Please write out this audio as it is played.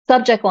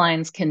Subject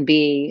lines can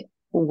be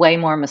way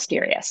more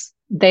mysterious.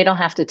 They don't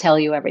have to tell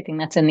you everything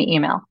that's in the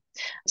email.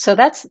 So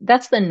that's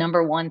the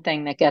number one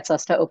thing that gets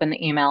us to open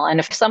the email.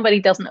 And if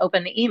somebody doesn't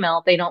open the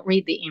email, they don't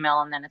read the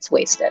email, and then it's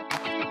wasted.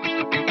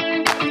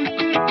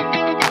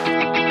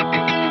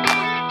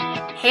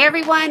 Hey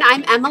everyone,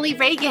 I'm Emily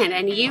Reagan,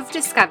 and you've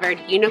discovered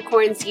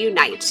Unicorns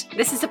Unite.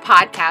 This is a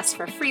podcast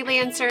for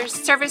freelancers,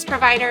 service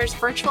providers,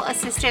 virtual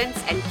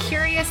assistants, and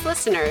curious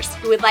listeners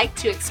who would like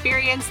to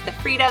experience the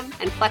freedom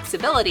and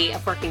flexibility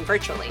of working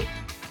virtually.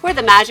 We're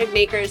the magic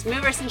makers,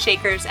 movers and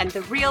shakers, and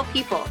the real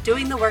people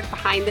doing the work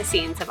behind the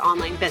scenes of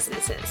online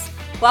businesses.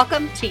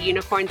 Welcome to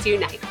Unicorns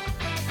Unite.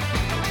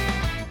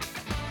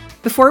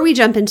 Before we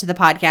jump into the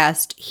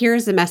podcast,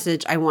 here's a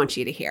message I want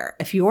you to hear.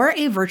 If you're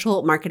a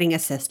virtual marketing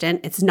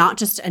assistant, it's not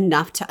just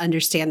enough to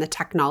understand the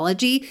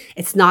technology.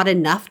 It's not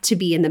enough to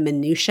be in the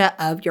minutia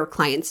of your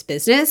client's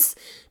business.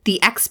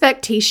 The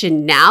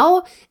expectation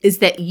now is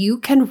that you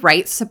can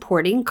write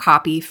supporting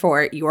copy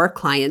for your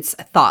client's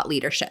thought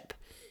leadership.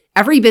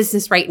 Every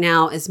business right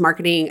now is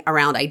marketing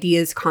around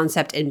ideas,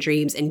 concept, and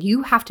dreams, and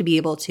you have to be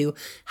able to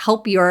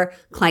help your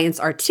clients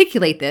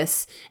articulate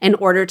this in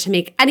order to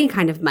make any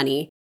kind of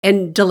money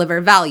and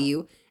deliver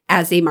value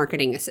as a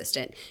marketing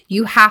assistant.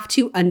 You have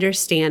to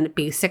understand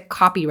basic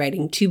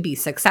copywriting to be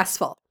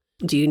successful.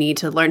 Do you need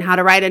to learn how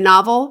to write a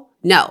novel?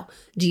 No.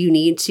 Do you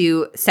need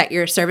to set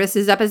your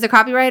services up as a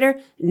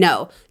copywriter?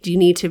 No. Do you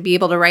need to be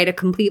able to write a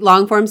complete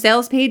long-form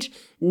sales page?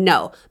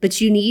 No.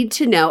 But you need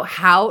to know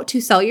how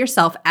to sell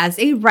yourself as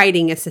a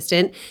writing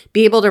assistant,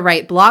 be able to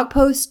write blog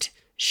posts,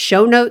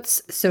 show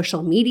notes,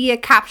 social media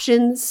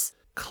captions,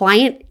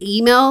 client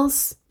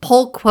emails,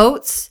 pull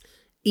quotes,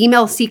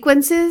 email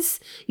sequences.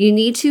 You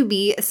need to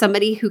be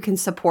somebody who can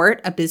support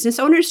a business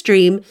owner's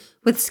dream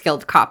with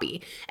skilled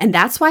copy. And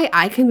that's why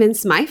I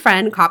convinced my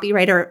friend,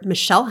 copywriter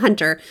Michelle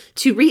Hunter,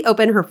 to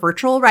reopen her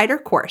virtual writer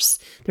course.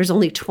 There's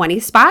only 20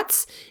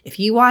 spots. If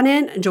you want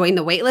in, join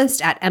the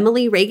waitlist at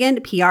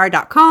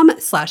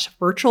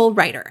emilyreaganpr.com/virtual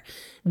writer.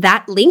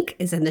 That link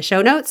is in the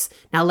show notes.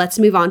 Now let's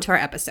move on to our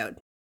episode.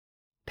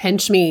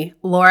 Pinch me,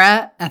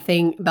 Laura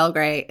effing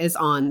Belgray is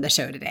on the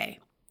show today.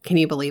 Can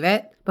you believe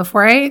it?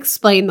 Before I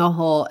explain the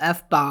whole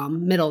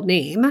F-bomb middle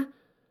name,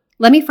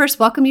 let me first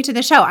welcome you to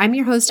the show. I'm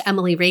your host,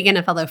 Emily Reagan,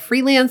 a fellow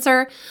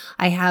freelancer.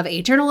 I have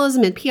a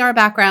journalism and PR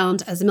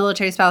background. As a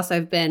military spouse,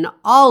 I've been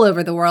all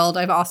over the world.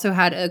 I've also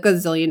had a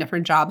gazillion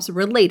different jobs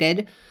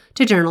related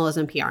to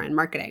journalism, PR, and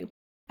marketing.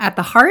 At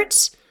the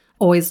heart,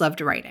 always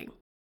loved writing.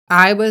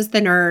 I was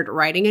the nerd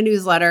writing a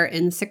newsletter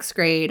in 6th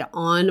grade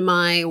on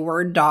my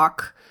Word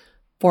doc,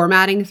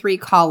 formatting 3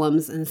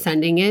 columns and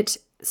sending it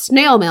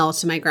snail mail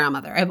to my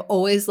grandmother. I've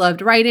always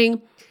loved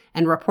writing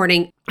and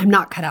reporting. I'm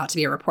not cut out to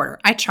be a reporter.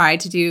 I tried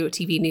to do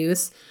TV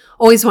news,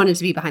 always wanted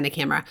to be behind the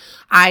camera.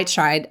 I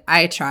tried.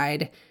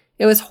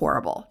 It was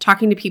horrible.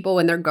 Talking to people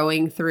when they're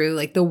going through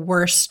like the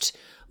worst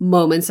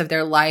moments of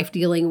their life,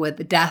 dealing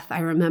with death. I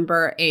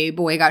remember a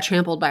boy got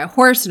trampled by a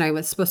horse and I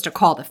was supposed to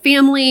call the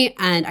family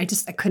and I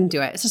couldn't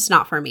do it. It's just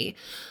not for me.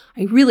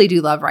 I really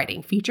do love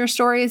writing feature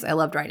stories. I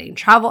loved writing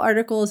travel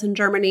articles in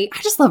Germany.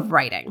 I just love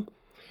writing.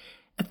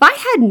 If I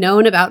had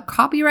known about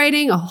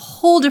copywriting, a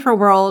whole different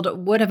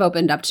world would have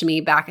opened up to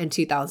me back in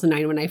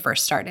 2009 when I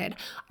first started.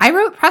 I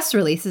wrote press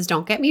releases,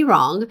 don't get me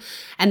wrong.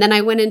 And then I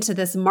went into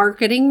this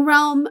marketing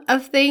realm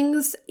of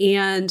things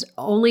and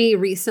only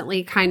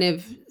recently kind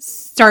of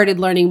started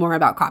learning more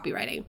about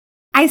copywriting.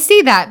 I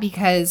say that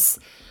because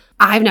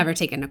I've never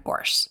taken a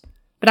course,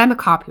 but I'm a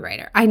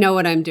copywriter. I know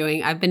what I'm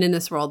doing. I've been in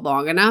this world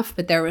long enough,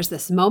 but there was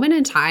this moment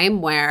in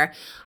time where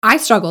I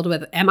struggled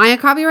with, am I a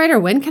copywriter?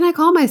 When can I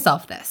call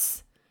myself this?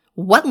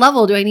 What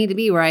level do I need to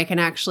be where I can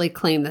actually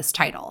claim this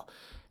title?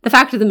 The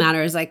fact of the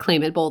matter is I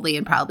claim it boldly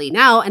and proudly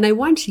now, and I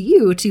want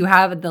you to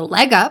have the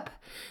leg up,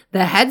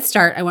 the head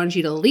start. I want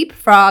you to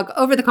leapfrog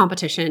over the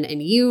competition,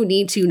 and you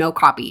need to know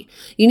copy.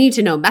 You need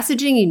to know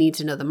messaging. You need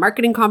to know the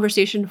marketing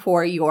conversation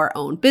for your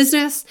own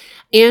business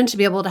and to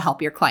be able to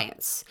help your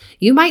clients.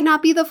 You might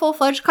not be the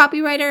full-fledged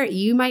copywriter.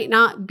 You might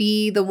not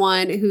be the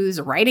one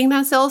who's writing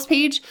that sales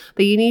page,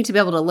 but you need to be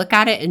able to look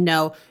at it and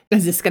know,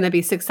 is this going to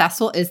be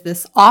successful? Is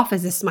this off?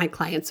 Is this my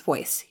client's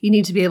voice? You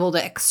need to be able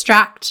to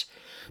extract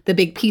the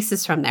big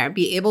pieces from there,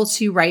 be able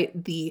to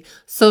write the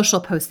social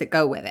posts that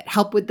go with it,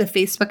 help with the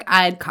Facebook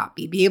ad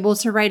copy, be able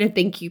to write a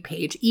thank you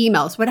page,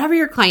 emails, whatever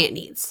your client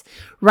needs.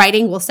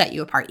 Writing will set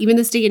you apart. Even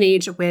this day and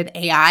age with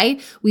AI,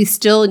 we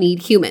still need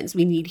humans.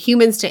 We need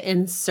humans to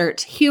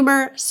insert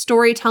humor,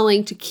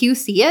 storytelling, to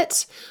QC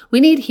it. We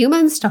need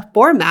humans to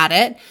format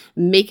it,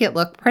 make it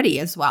look pretty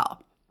as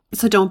well.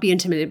 So don't be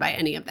intimidated by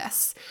any of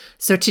this.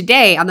 So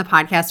today on the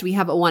podcast, we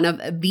have one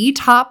of the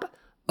top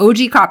OG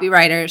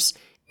copywriters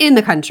in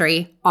the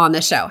country on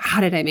the show. How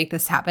did I make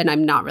this happen?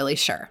 I'm not really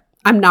sure.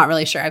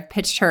 I've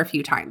pitched her a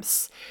few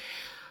times.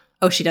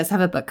 Oh, she does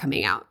have a book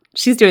coming out.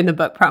 She's doing the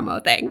book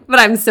promo thing, but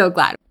I'm so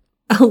glad.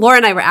 Laura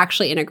and I were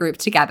actually in a group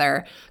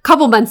together a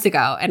couple months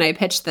ago, and I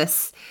pitched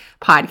this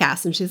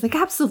podcast, and she's like,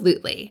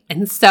 absolutely.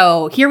 And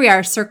so here we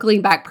are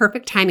circling back,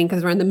 perfect timing,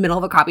 because we're in the middle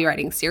of a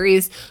copywriting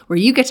series where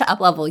you get to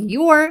uplevel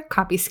your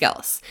copy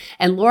skills.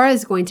 And Laura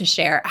is going to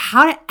share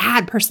how to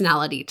add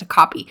personality to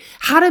copy,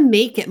 how to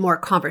make it more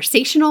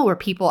conversational where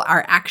people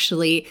are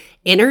actually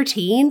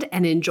entertained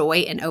and enjoy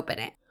and open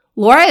it.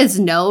 Laura is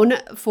known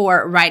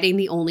for writing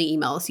the only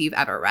emails you've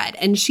ever read,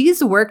 and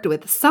she's worked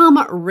with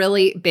some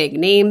really big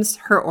names.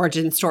 Her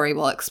origin story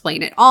will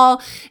explain it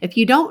all. If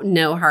you don't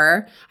know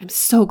her, I'm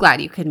so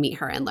glad you could meet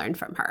her and learn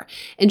from her.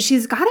 And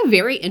she's got a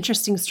very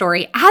interesting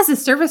story as a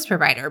service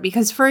provider,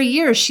 because for a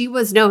year she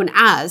was known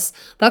as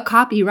the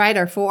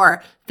copywriter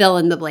for fill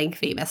in the blank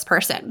famous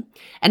person.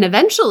 And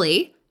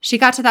eventually, she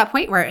got to that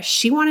point where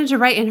she wanted to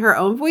write in her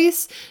own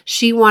voice,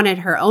 she wanted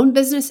her own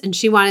business, and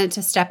she wanted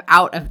to step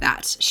out of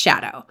that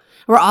shadow.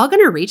 We're all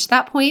going to reach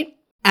that point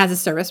as a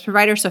service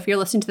provider. So if you're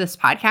listening to this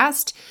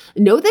podcast,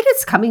 know that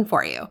it's coming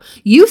for you.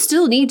 You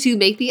still need to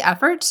make the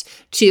effort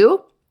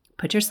to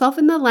put yourself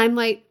in the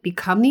limelight,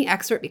 become the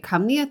expert,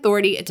 become the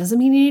authority. It doesn't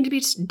mean you need to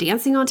be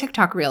dancing on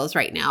TikTok reels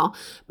right now,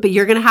 but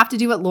you're going to have to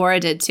do what Laura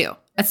did too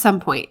at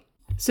some point.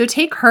 So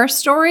take her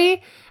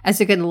story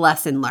as a good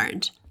lesson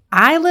learned.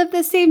 I lived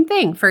the same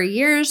thing. For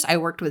years, I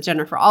worked with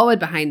Jennifer Allwood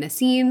behind the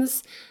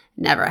scenes,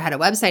 never had a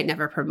website,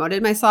 never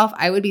promoted myself.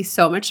 I would be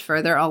so much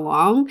further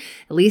along,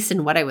 at least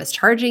in what I was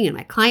charging and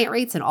my client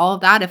rates and all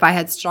of that, if I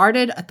had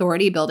started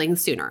authority building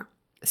sooner.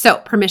 So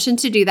permission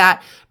to do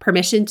that,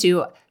 permission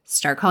to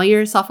start calling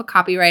yourself a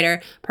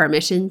copywriter,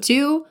 permission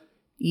to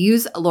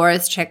use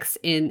Laura's tricks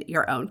in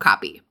your own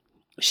copy.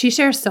 She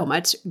shares so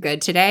much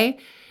good today.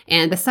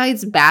 And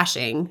besides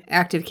bashing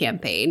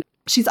ActiveCampaign,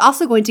 she's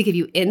also going to give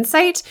you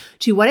insight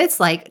to what it's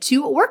like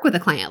to work with a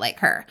client like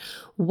her.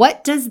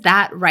 What does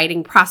that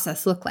writing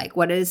process look like?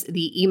 What does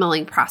the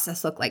emailing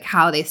process look like?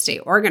 How they stay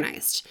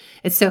organized?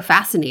 It's so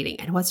fascinating.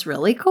 And what's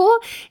really cool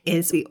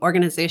is the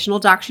organizational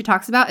doc she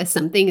talks about is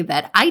something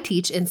that I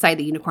teach inside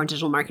the Unicorn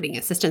Digital Marketing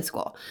Assistant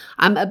School.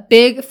 I'm a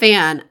big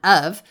fan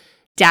of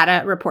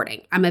data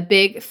reporting. I'm a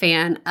big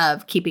fan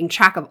of keeping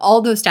track of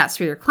all those stats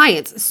for your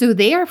clients so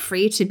they are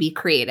free to be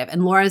creative.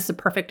 And Laura is the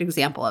perfect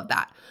example of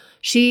that.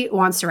 She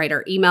wants to write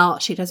her email.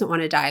 She doesn't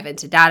want to dive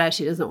into data.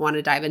 She doesn't want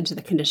to dive into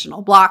the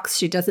conditional blocks.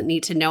 She doesn't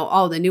need to know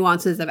all the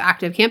nuances of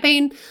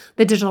ActiveCampaign.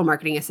 The digital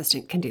marketing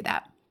assistant can do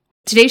that.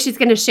 Today, she's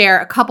going to share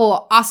a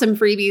couple awesome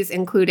freebies,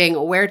 including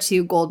where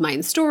to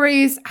goldmine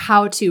stories,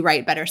 how to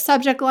write better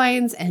subject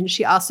lines, and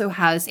she also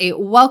has a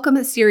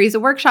welcome series, a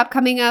workshop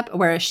coming up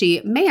where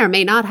she may or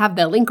may not have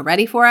the link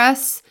ready for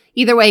us.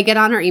 Either way, get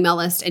on her email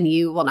list and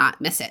you will not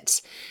miss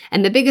it.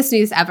 And the biggest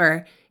news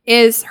ever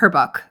is her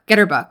book. Get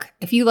her book.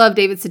 If you love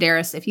David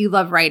Sedaris, if you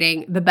love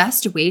writing, the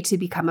best way to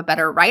become a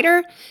better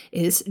writer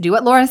is do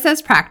what Laura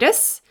says,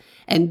 practice,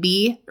 and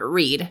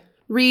read.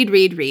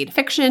 Read,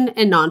 fiction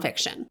and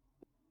nonfiction.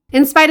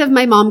 In spite of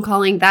my mom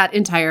calling that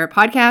entire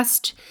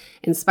podcast,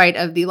 in spite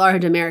of the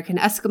large American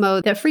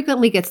Eskimo that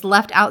frequently gets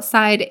left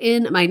outside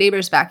in my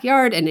neighbor's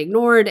backyard and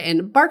ignored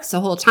and barks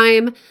the whole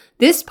time,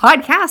 this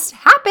podcast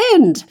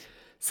happened.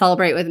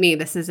 Celebrate with me.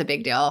 This is a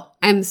big deal.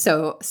 I'm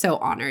so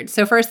honored.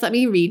 So first, let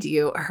me read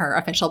you her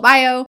official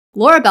bio.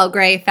 Laura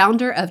Belgray,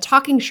 founder of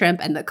Talking Shrimp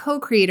and the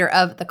co-creator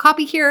of The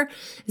Copy Here,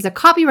 is a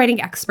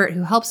copywriting expert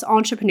who helps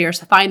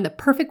entrepreneurs find the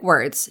perfect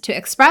words to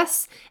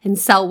express and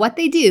sell what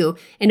they do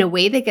in a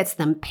way that gets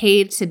them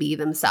paid to be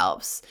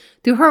themselves.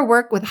 Through her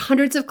work with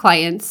hundreds of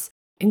clients,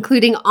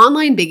 including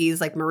online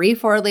biggies like Marie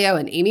Forleo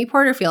and Amy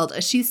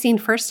Porterfield, she's seen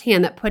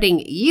firsthand that putting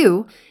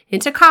you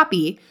into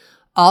copy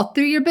all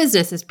through your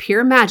business is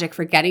pure magic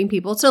for getting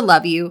people to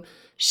love you,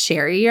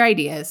 share your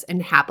ideas,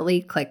 and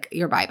happily click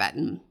your buy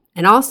button.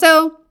 And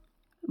also,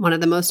 one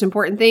of the most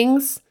important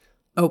things,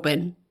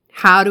 open.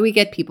 How do we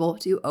get people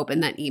to open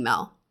that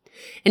email?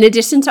 In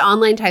addition to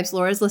online types,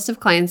 Laura's list of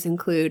clients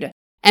include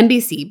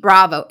NBC,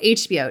 Bravo,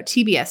 HBO,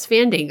 TBS,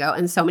 Fandango,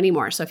 and so many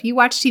more. So if you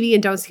watch TV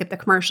and don't skip the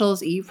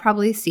commercials, you've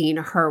probably seen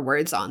her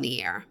words on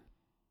the air.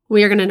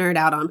 We are going to nerd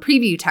out on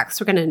preview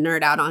text. We're going to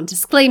nerd out on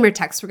disclaimer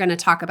text. We're going to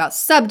talk about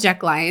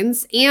subject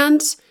lines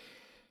and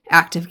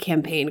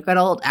ActiveCampaign, good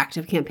old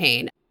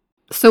ActiveCampaign.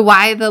 So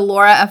why the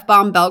Laura F.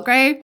 Baum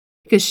Belgray?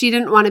 Because she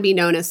didn't want to be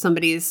known as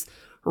somebody's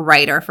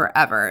writer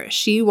forever.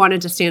 She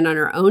wanted to stand on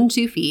her own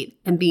 2 feet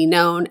and be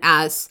known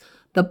as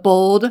the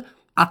bold,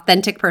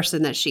 authentic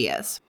person that she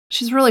is.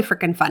 She's really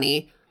freaking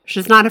funny.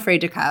 She's not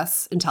afraid to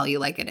cuss and tell you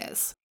like it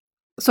is.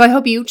 So I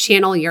hope you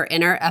channel your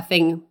inner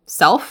effing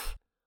self.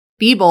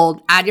 Be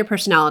bold, add your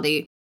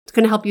personality. It's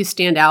going to help you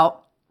stand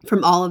out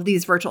from all of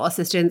these virtual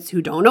assistants who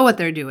don't know what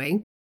they're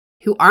doing,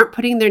 who aren't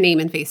putting their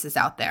name and faces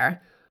out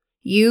there.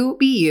 You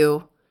be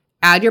you,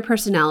 add your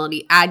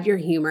personality, add your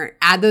humor,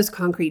 add those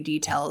concrete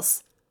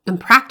details, and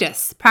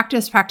practice.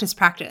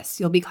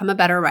 You'll become a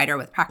better writer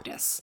with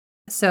practice.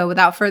 So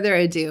without further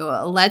ado,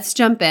 let's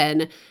jump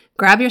in.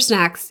 Grab your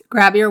snacks,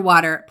 grab your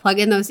water, plug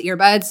in those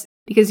earbuds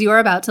because you're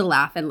about to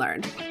laugh and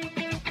learn.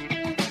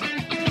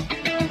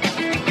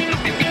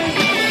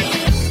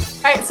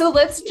 All right, So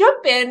let's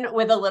jump in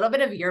with a little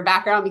bit of your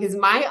background, because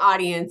my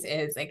audience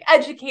is like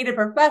educated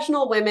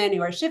professional women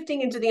who are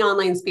shifting into the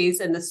online space,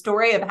 and the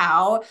story of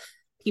how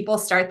people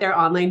start their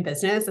online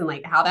business and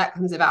like how that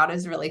comes about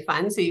is really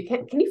fun. So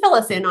can you fill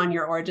us in on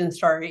your origin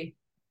story?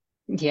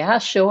 Yeah,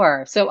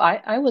 sure. So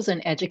I was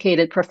an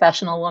educated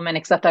professional woman,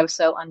 except I was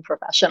so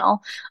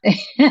unprofessional.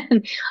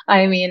 And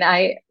I mean,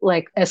 I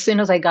like as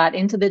soon as I got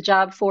into the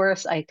job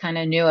force, I kind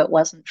of knew it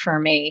wasn't for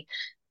me.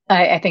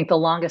 I think the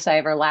longest I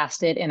ever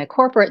lasted in a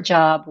corporate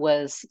job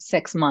was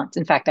 6 months.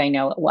 In fact, I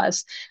know it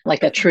was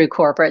like a true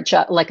corporate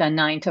job, like a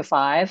 9 to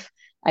 5.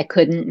 I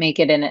couldn't make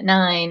it in at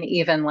 9,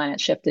 even when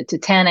it shifted to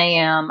 10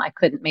 a.m. I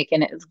couldn't make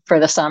it for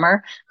the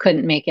summer,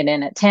 couldn't make it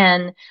in at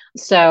 10.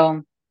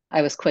 So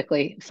I was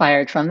quickly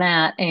fired from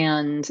that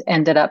and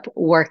ended up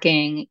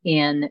working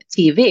in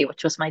TV,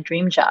 which was my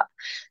dream job.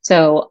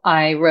 So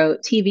I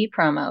wrote TV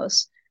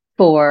promos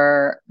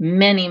for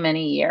many,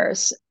 many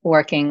years,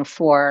 working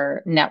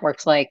for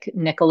networks like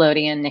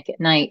Nickelodeon, Nick at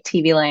Night,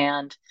 TV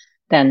Land,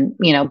 then,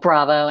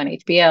 Bravo and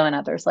HBO and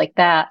others like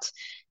that.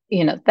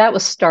 That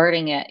was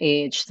starting at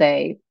age,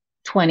 say,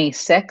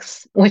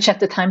 26, which at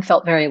the time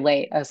felt very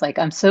late. I was like,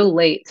 I'm so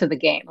late to the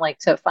game, like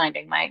to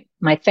finding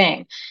my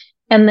thing.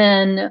 And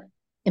then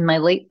in my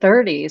late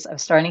 30s, I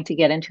was starting to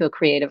get into a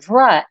creative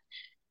rut.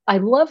 I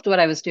loved what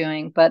I was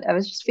doing, but I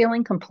was just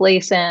feeling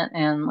complacent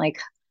and like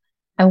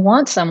I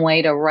want some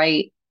way to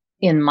write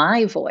in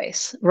my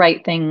voice,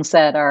 write things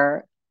that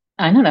are,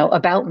 I don't know,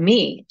 about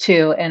me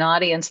to an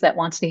audience that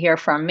wants to hear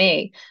from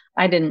me.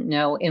 I didn't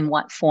know in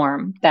what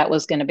form that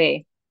was going to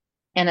be.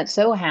 And it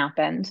so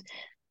happened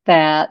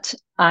that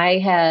I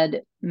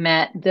had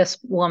met this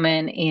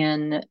woman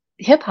in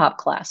hip hop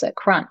class at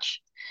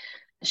Crunch.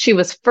 She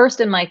was first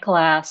in my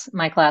class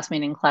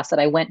meaning class that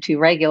I went to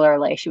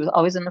regularly. She was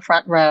always in the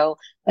front row,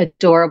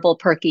 adorable,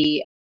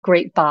 perky,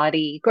 great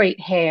body, great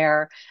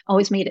hair,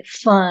 always made it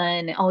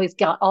fun, always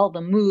got all the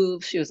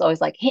moves. She was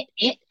always like, hit,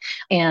 hit.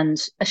 And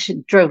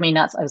she drove me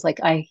nuts. I was like,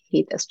 I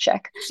hate this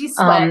chick. She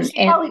sweat. She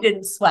and probably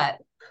didn't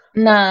sweat.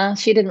 Nah,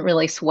 she didn't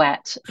really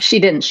sweat. She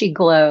didn't. She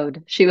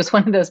glowed. She was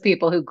one of those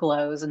people who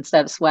glows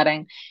instead of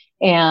sweating.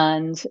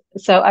 And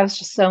so I was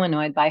just so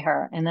annoyed by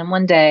her. And then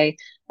one day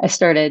I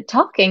started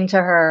talking to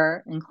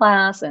her in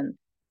class, and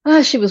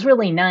she was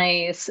really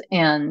nice.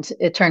 And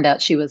it turned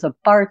out she was a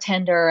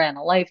bartender and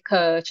a life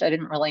coach. I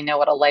didn't really know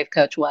what a life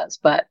coach was,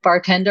 but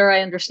bartender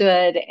I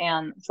understood.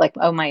 And it's like,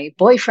 oh, my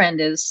boyfriend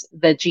is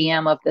the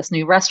GM of this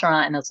new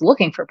restaurant and is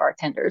looking for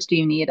bartenders. Do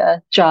you need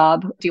a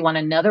job? Do you want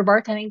another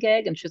bartending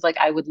gig? And she's like,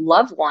 I would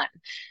love one.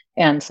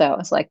 And so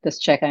it's like, this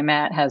chick I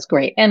met has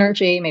great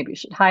energy. Maybe you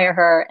should hire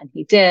her. And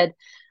he did.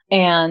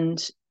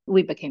 And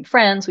we became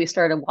friends. We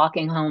started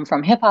walking home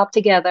from hip hop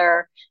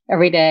together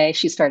every day.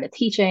 She started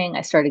teaching.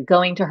 I started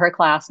going to her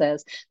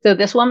classes. So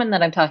this woman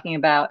that I'm talking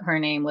about, her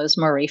name was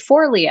Marie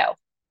Forleo.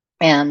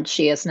 And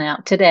she is now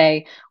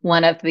today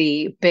one of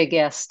the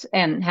biggest,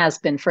 and has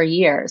been for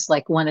years,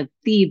 like one of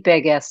the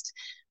biggest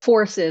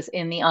forces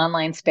in the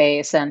online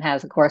space, and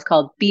has a course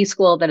called B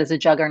School that is a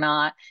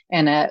juggernaut,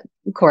 and a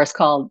course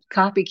called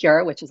Copy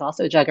Cure, which is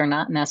also a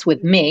juggernaut. And that's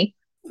with me,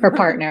 her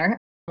partner.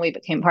 We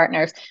became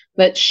partners,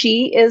 but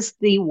she is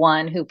the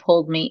one who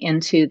pulled me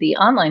into the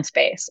online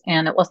space.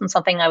 And it wasn't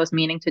something I was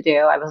meaning to do.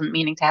 I wasn't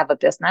meaning to have a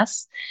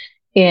business.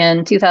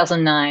 In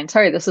 2009,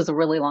 sorry, this is a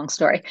really long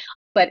story,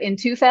 but in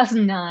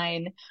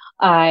 2009,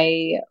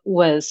 I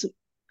was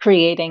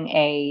creating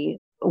a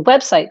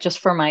website just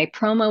for my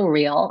promo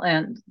reel,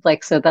 and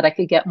like so that I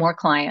could get more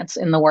clients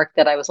in the work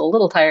that I was a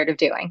little tired of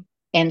doing.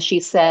 And she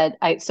said,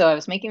 so I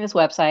was making this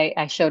website.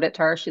 I showed it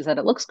to her. She said,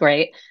 it looks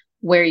great.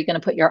 Where are you going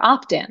to put your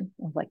opt-in?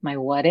 I was like, my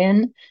what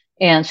in?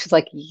 And she's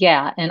like,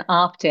 yeah, an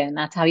opt-in.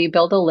 That's how you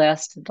build a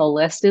list. The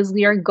list is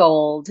your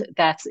gold.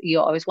 You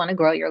always want to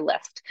grow your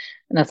list.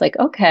 And I was like,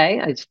 okay.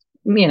 I just,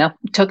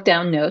 took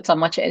down notes on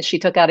what she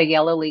took out a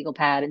yellow legal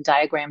pad and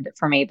diagrammed it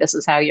for me. This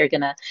is how you're going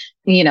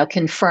to,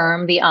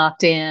 confirm the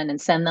opt-in and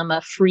send them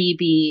a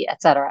freebie,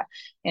 etc.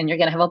 And you're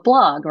going to have a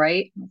blog,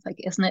 right? I was like,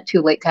 isn't it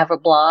too late to have a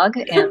blog?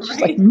 And she's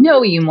like,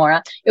 no, you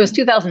moron. It was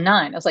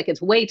 2009. I was like,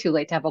 it's way too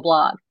late to have a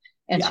blog.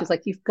 And she's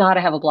like, you've got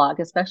to have a blog,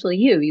 especially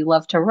you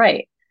love to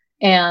write.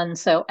 And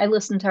so I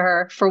listened to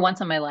her. For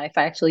once in my life,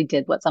 I actually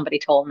did what somebody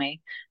told me.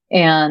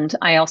 And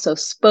I also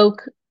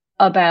spoke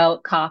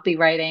about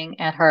copywriting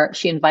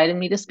she invited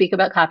me to speak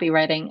about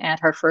copywriting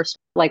at her first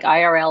like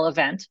IRL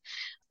event,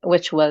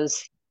 which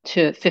was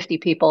to 50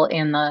 people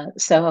in the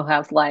Soho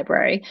House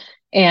library.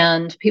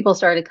 And people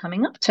started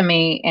coming up to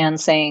me and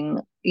saying,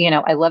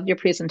 I loved your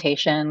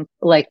presentation.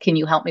 Like, can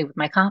you help me with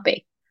my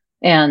copy?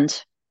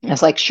 And I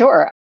was like,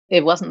 sure.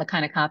 It wasn't the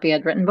kind of copy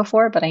I'd written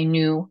before, but I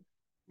knew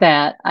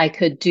that I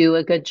could do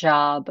a good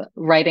job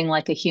writing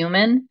like a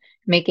human,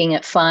 making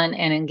it fun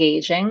and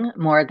engaging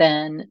more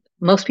than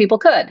most people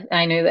could.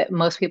 I knew that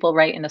most people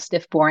write in a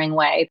stiff, boring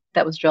way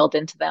that was drilled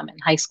into them in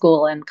high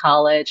school and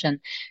college, and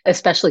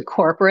especially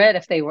corporate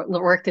if they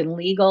worked in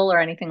legal or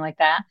anything like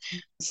that.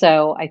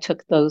 So I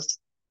took those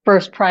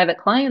first private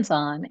clients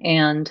on,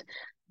 and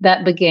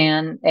that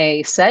began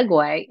a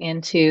segue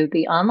into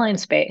the online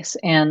space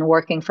and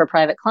working for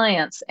private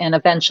clients. And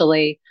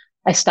eventually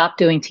I stopped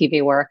doing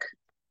TV work.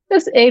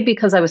 Just A,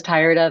 because I was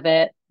tired of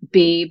it.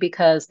 B,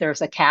 because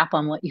there's a cap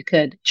on what you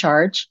could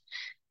charge.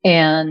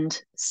 And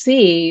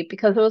C,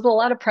 because there was a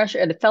lot of pressure.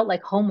 It felt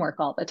like homework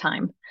all the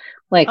time.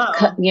 Like,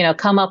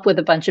 come up with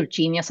a bunch of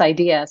genius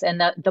ideas.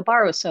 And the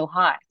bar was so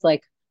high,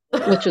 like,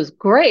 which was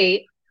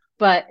great.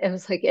 But it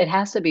was like, it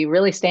has to be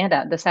really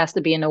standout. This has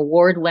to be an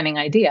award-winning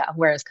idea.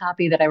 Whereas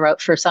copy that I wrote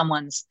for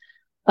someone's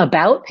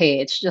about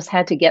page just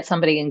had to get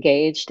somebody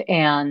engaged.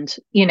 And,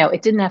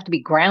 it didn't have to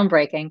be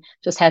groundbreaking,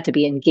 just had to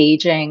be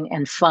engaging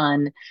and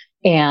fun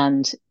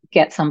and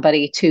get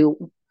somebody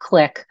to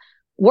click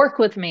work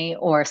with me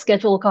or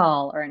schedule a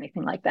call or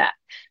anything like that.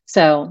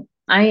 So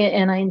I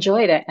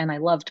enjoyed it, and I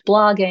loved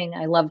blogging.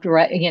 I loved,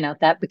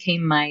 that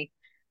became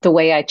the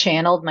way I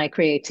channeled my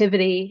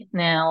creativity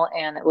now.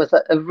 And it was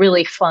a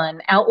really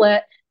fun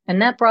outlet.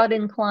 And that brought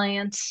in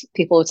clients.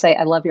 People would say,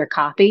 I love your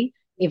copy,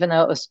 even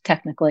though it was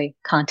technically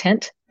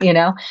content,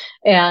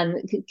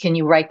 and can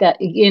you write that,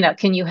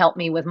 can you help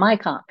me with my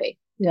copy?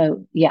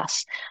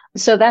 Yes.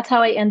 So that's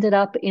how I ended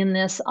up in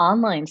this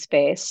online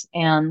space,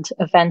 and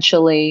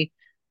eventually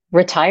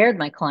retired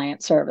my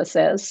client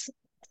services,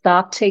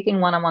 stopped taking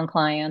one-on-one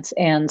clients,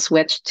 and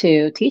switched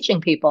to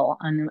teaching people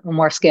in a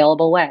more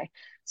scalable way.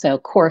 So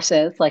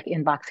courses like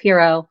Inbox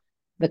Hero,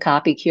 the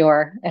Copy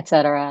Cure, et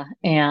cetera,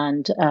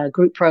 and a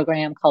group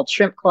program called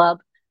Shrimp Club.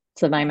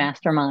 So my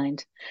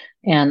mastermind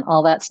and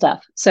all that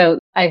stuff. So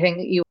I think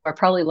you are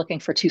probably looking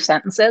for 2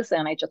 sentences,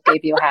 and I just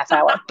gave you a half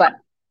hour, but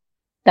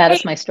that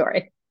is my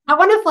story. I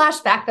want to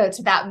flash back though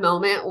to that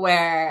moment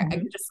where,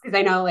 just because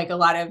I know like a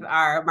lot of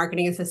our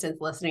marketing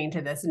assistants listening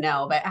to this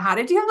know, but how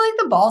did you have like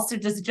the balls to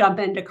just jump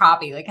into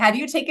copy? Like, had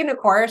you taken a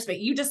course, but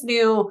you just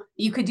knew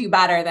you could do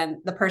better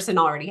than the person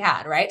already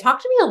had, right?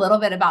 Talk to me a little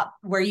bit about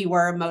where you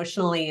were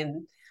emotionally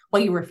and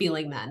what you were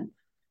feeling then.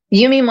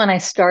 You mean when I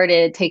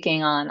started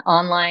taking on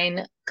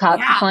online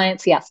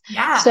clients? Yes.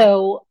 Yeah.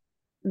 So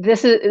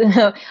this is,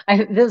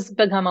 this has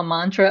become a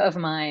mantra of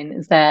mine,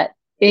 is that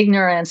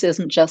ignorance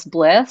isn't just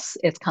bliss,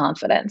 it's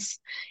confidence.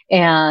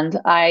 And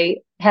I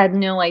had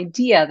no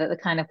idea that the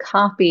kind of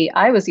copy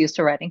I was used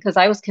to writing, because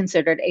I was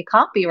considered a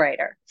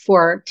copywriter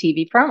for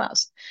TV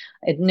promos.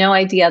 I had no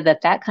idea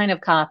that that kind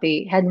of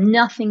copy had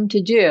nothing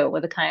to do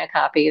with the kind of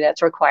copy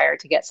that's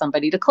required to get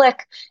somebody to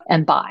click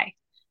and buy.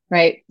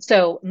 Right.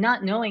 So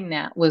not knowing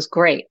that was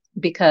great,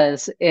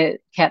 because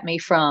it kept me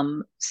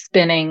from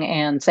spinning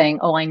and saying,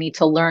 oh, I need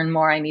to learn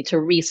more. I need to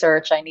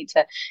research. I need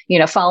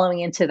to,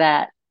 following into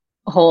that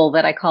hole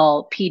that I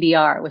call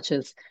PDR, which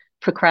is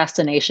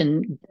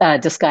procrastination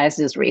disguised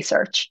as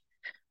research.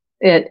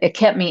 It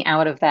kept me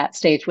out of that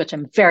stage, which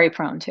I'm very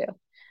prone to,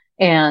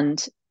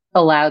 and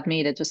allowed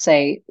me to just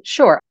say,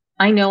 sure,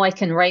 I know I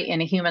can write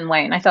in a human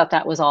way. And I thought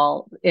that was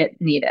all it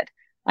needed.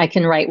 I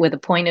can write with a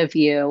point of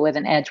view, with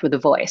an edge, with a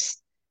voice.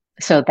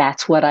 So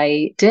that's what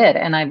I did.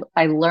 And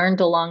I learned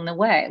along the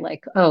way,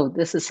 like, oh,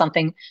 this is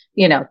something,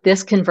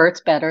 this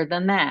converts better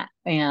than that.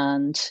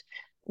 And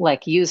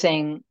like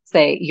using,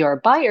 say, your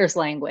buyer's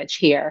language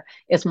here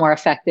is more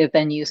effective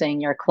than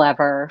using your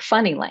clever,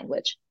 funny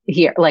language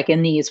here, like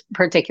in these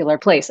particular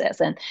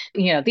places. And,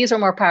 these are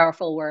more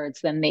powerful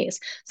words than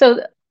these. So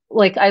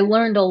like I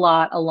learned a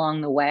lot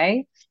along the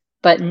way,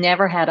 but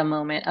never had a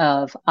moment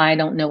of, I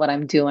don't know what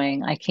I'm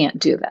doing. I can't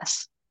do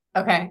this.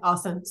 Okay,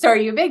 awesome. So are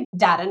you a big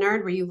data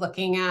nerd? Were you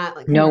looking at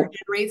like conversion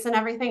rates and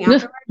everything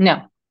afterwards?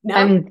 No,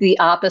 I'm the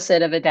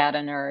opposite of a data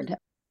nerd.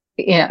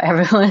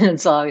 Everyone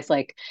is always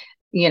like,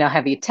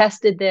 have you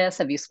tested this?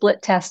 Have you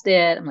split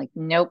tested? I'm like,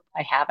 nope,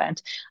 I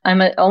haven't.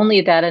 I'm only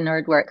a data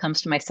nerd where it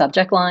comes to my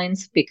subject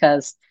lines,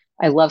 because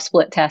I love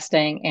split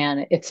testing,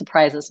 and it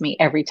surprises me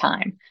every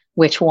time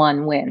which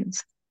one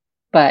wins.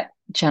 But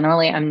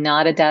generally, I'm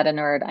not a data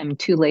nerd. I'm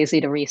too lazy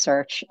to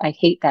research. I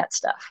hate that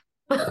stuff.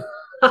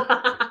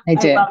 I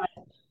do.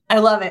 I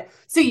love it.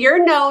 So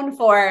you're known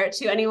for,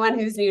 to anyone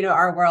who's new to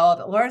our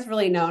world, Laura's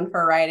really known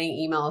for writing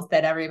emails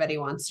that everybody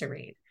wants to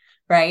read,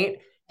 right?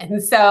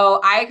 And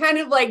so I kind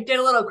of like did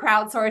a little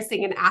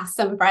crowdsourcing and asked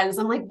some friends,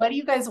 I'm like, what do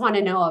you guys want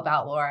to know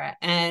about Laura?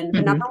 And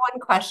the number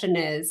one question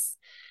is,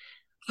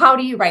 how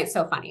do you write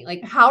so funny?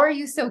 Like, how are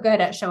you so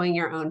good at showing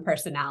your own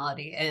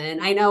personality?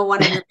 And I know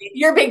one of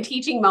your big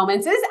teaching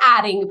moments is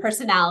adding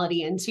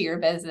personality into your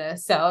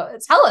business. So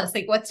tell us,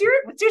 like, what's your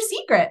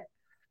secret?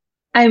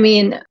 I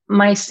mean,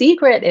 my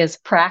secret is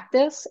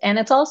practice, and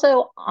it's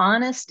also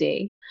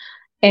honesty,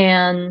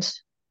 and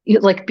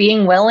like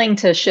being willing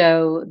to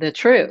show the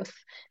truth,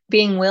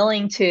 being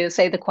willing to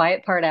say the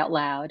quiet part out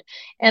loud.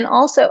 And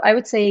also, I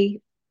would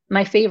say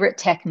my favorite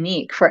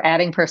technique for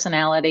adding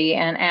personality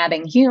and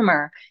adding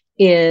humor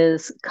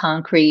is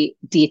concrete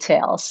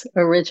details,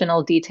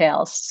 original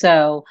details.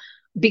 So,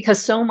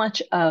 because so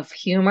much of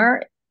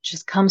humor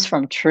just comes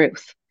from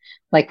truth.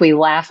 Like we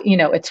laugh,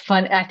 it's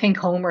fun. I think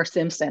Homer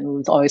Simpson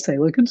would always say,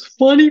 like, it's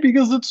funny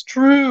because it's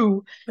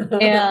true.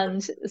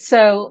 And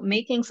so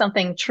making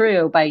something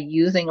true by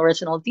using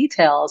original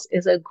details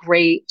is a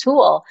great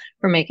tool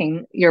for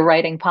making your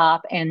writing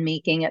pop and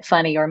making it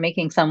funny, or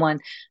making someone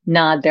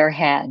nod their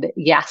head.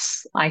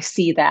 Yes, I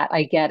see that.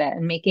 I get it.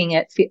 And making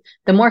it,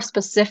 the more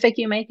specific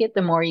you make it,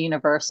 the more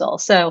universal.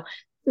 So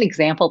an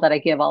example that I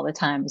give all the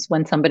time is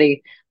when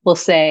somebody will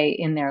say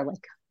in their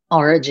like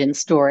origin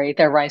story,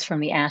 their rise from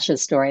the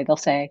ashes story, they'll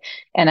say,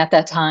 and at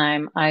that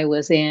time I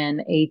was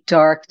in a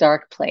dark,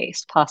 dark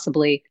place,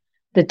 possibly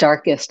the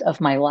darkest of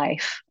my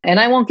life. And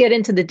I won't get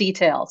into the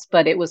details,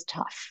 but it was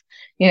tough.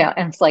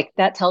 And it's like,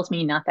 that tells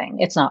me nothing.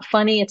 It's not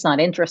funny. It's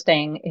not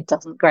interesting. It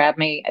doesn't grab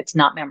me. It's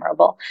not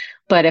memorable.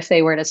 But if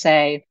they were to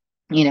say,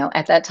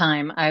 at that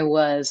time I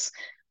was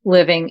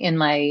living in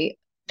my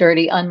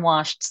dirty,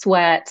 unwashed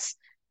sweats,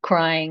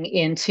 crying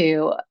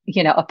into,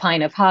 a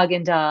pint of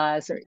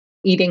Haagen-Dazs, or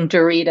eating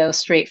Doritos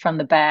straight from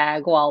the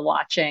bag while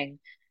watching,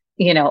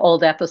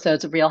 old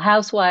episodes of Real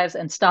Housewives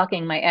and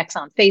stalking my ex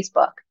on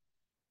Facebook.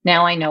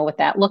 Now I know what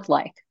that looked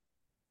like.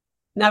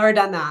 Never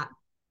done that.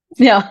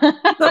 Yeah.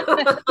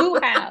 Who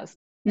has?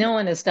 No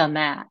one has done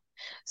that.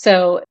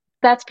 So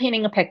that's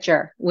painting a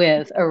picture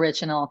with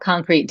original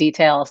concrete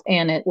details,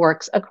 and it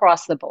works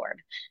across the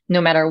board,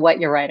 no matter what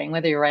you're writing,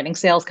 whether you're writing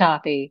sales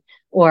copy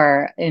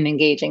or an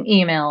engaging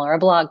email or a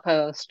blog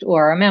post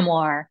or a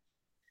memoir.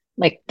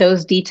 Like,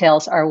 those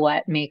details are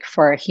what make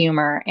for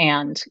humor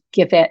and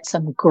give it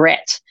some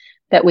grit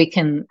that we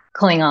can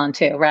cling on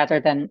to, rather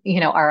than,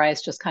 our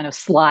eyes just kind of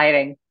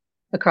sliding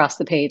across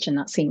the page and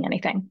not seeing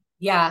anything.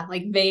 Yeah,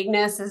 like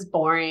vagueness is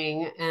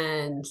boring,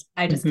 and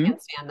I just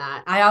can't stand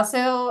that. I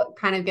also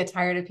kind of get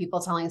tired of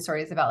people telling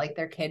stories about like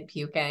their kid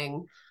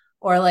puking,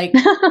 or like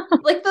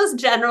like those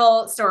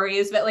general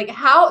stories. But like,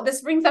 how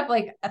this brings up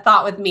like a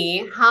thought with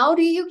me. How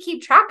do you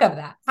keep track of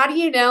that? How do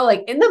you know,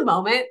 like in the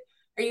moment,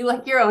 are you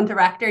like your own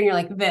director and you're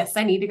like,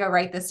 I need to go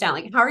write this down?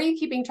 Like, how are you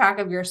keeping track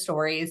of your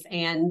stories,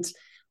 and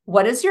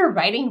what does your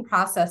writing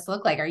process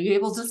look like? Are you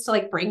able just to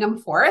like bring them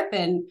forth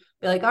and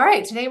be like, all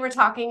right, today we're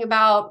talking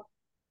about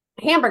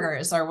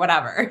hamburgers or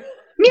whatever?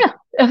 Yeah.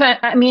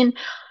 I mean,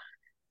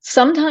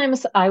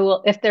 sometimes I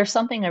will, if there's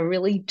something I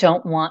really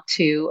don't want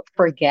to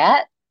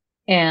forget,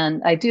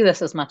 and I do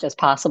this as much as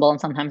possible,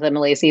 and sometimes I'm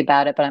lazy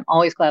about it, but I'm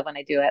always glad when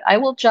I do it, I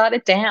will jot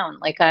it down.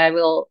 Like, I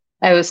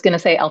was going to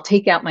say, I'll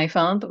take out my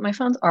phone, but my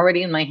phone's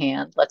already in my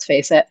hand, let's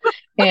face it.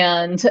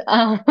 And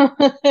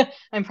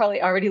I'm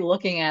probably already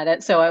looking at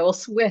it. So I will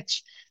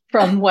switch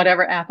from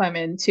whatever app I'm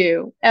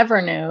into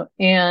Evernote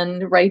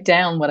and write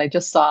down what I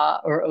just saw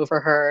or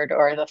overheard,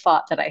 or the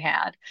thought that I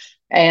had.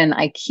 And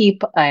I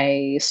keep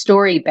a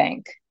story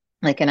bank,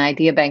 like an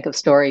idea bank of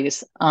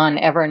stories on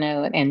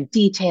Evernote, and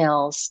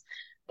details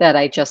that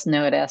I just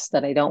noticed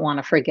that I don't want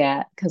to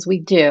forget, because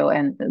we do.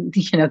 And,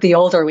 the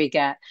older we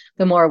get,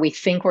 the more we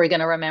think we're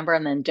going to remember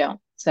and then don't.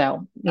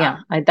 So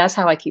yeah, that's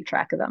how I keep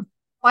track of them.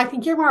 Well, I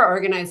think you're more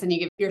organized than you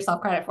give yourself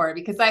credit for,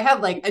 because I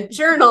have like a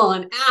journal,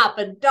 an app,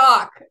 a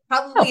doc,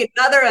 probably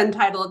another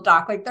untitled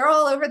doc. Like, they're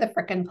all over the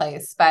frickin'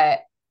 place. But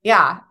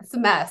yeah, it's a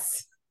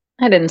mess.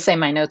 I didn't say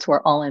my notes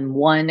were all in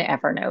one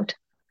Evernote.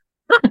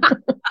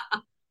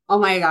 Oh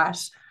my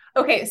gosh.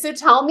 Okay, so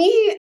tell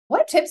me,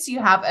 what tips do you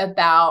have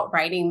about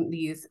writing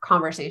these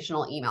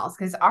conversational emails?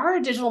 Because our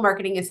digital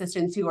marketing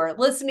assistants who are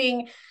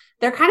listening,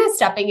 they're kind of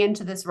stepping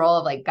into this role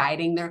of like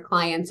guiding their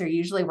clients. They're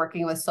usually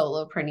working with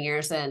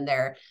solopreneurs, and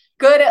they're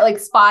good at like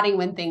spotting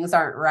when things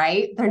aren't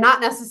right. They're not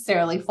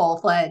necessarily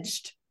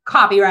full-fledged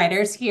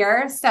copywriters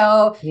here.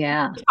 So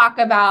yeah, talk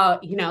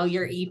about,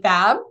 your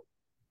EFAB.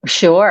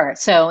 Sure.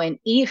 So in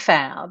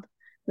EFAB,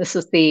 this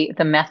is the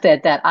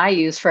method that I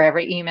use for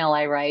every email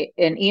I write.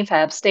 And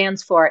EFAB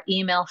stands for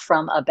Email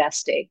from a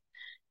Bestie.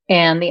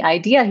 And the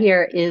idea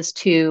here is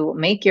to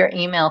make your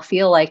email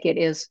feel like it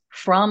is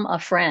from a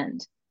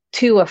friend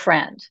to a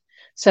friend.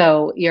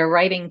 So you're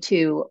writing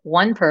to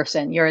one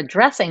person, you're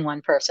addressing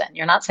one person.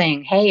 You're not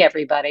saying, hey,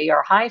 everybody,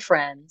 or hi,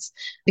 friends,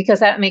 because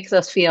that makes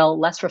us feel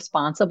less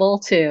responsible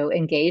to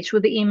engage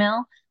with the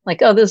email.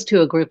 Like, oh, this is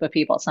to a group of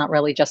people. It's not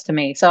really just to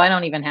me. So I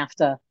don't even have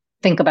to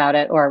think about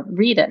it or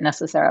read it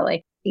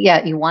necessarily.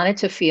 Yeah, you want it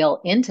to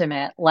feel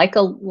intimate, like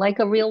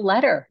a real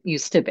letter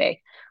used to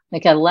be.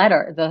 Like a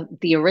letter,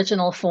 the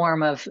original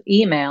form of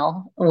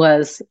email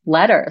was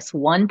letters,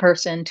 one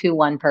person to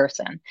one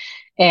person.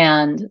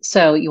 And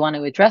so you want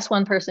to address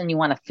one person, you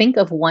want to think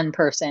of one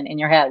person in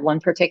your head,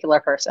 one particular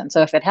person.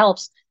 So if it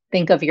helps,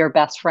 think of your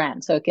best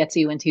friend. So it gets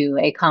you into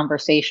a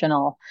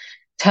conversational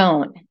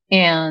tone.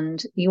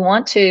 And you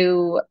want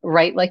to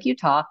write like you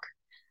talk.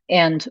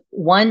 And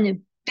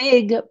one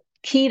big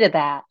key to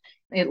that,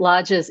 it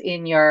lodges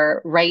in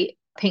your right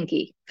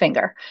pinky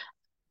finger.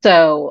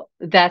 So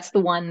that's the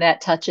one that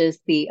touches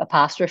the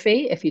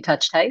apostrophe if you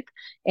touch type.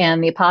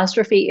 And the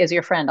apostrophe is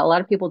your friend. A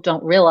lot of people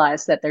don't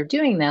realize that they're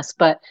doing this,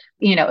 but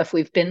if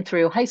we've been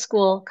through high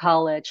school,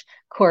 college,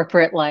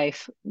 corporate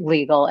life,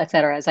 legal, et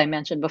cetera, as I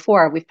mentioned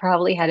before, we've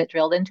probably had it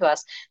drilled into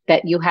us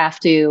that you have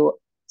to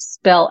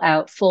spell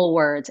out full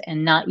words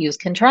and not use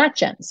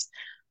contractions.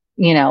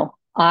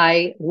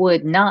 I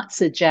would not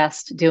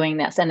suggest doing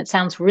this. And it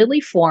sounds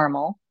really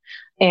formal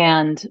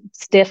and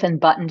stiff and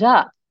buttoned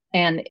up.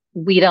 And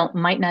we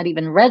might not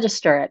even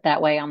register it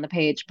that way on the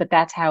page, but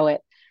that's how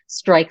it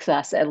strikes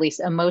us, at least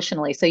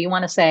emotionally. So you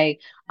want to say,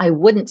 I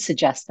wouldn't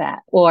suggest that.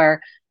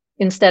 Or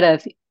instead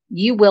of,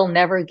 you will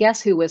never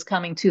guess who is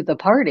coming to the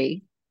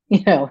party,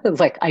 it's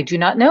like, I do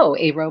not know,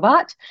 a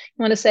robot.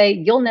 You want to say,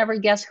 you'll never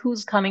guess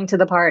who's coming to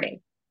the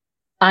party.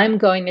 I'm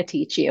going to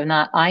teach you,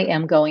 not I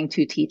am going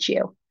to teach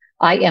you.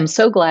 I am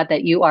so glad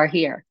that you are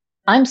here.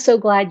 I'm so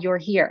glad you're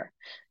here.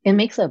 It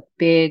makes a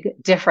big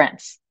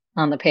difference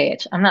on the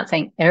page. I'm not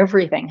saying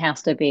everything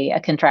has to be a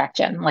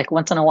contraction. Like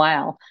once in a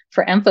while,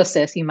 for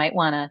emphasis, you might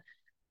want to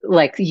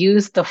like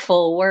use the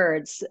full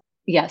words.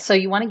 Yeah. So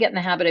you want to get in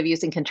the habit of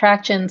using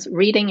contractions,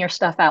 reading your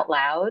stuff out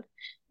loud,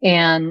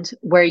 and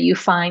where you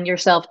find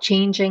yourself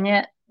changing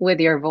it with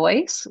your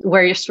voice,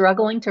 where you're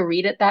struggling to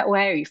read it that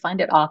way, or you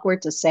find it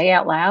awkward to say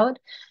out loud,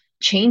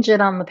 change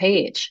it on the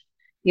page.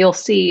 You'll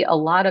see a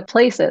lot of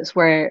places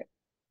where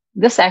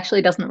this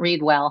actually doesn't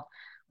read well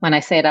when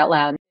I say it out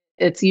loud.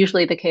 It's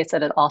usually the case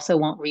that it also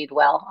won't read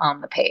well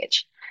on the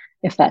page,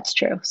 if that's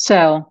true.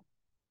 So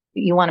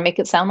you want to make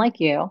it sound like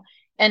you.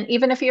 And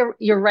even if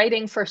you're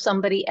writing for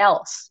somebody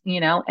else,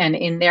 and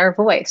in their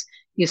voice,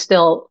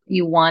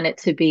 you want it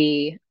to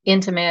be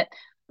intimate,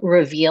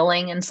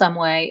 revealing in some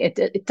way.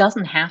 It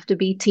doesn't have to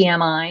be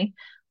TMI,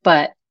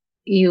 but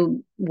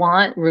you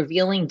want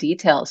revealing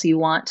details. You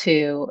want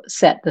to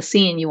set the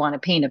scene. You want to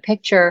paint a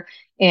picture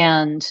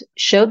and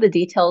show the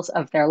details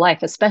of their life,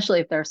 especially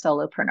if they're a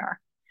solopreneur,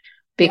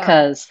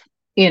 because,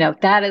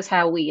 that is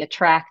how we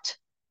attract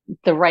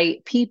the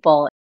right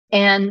people.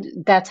 And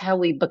that's how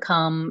we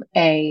become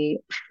a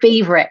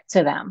favorite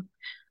to them,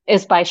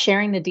 is by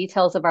sharing the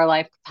details of our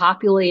life,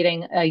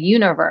 populating a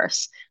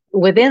universe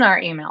within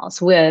our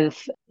emails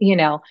with,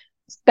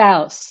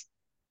 spouse,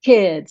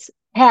 kids,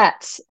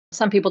 pets.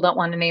 Some people don't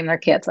want to name their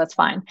kids. That's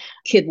fine.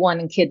 Kid 1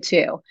 and kid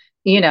 2,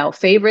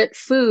 favorite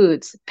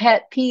foods,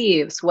 pet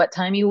peeves, what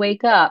time you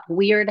wake up,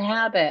 weird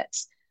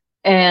habits,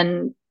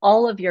 and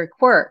all of your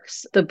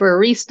quirks, the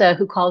barista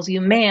who calls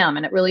you ma'am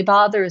and it really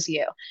bothers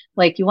you.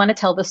 Like you want to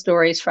tell the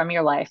stories from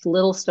your life,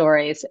 little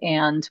stories,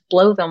 and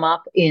blow them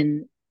up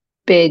in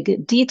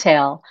big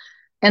detail.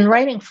 And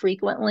writing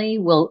frequently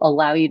will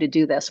allow you to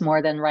do this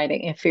more than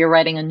writing. If you're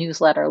writing a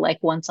newsletter like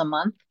once a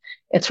month,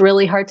 it's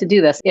really hard to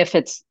do this. If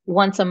it's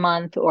once a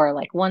month or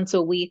like once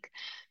a week,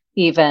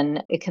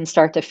 even, it can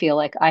start to feel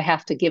like I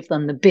have to give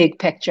them the big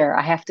picture.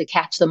 I have to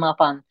catch them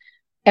up on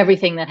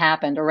everything that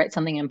happened or write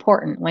something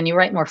important. When you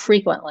write more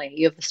frequently,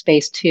 you have the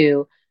space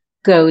to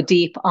go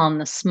deep on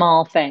the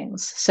small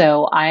things.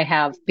 So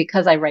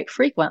because I write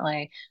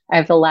frequently, I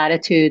have the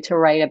latitude to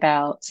write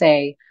about,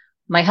 say,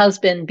 my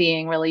husband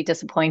being really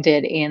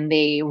disappointed in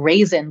the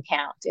raisin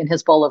count in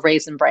his bowl of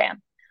Raisin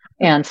Bran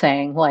and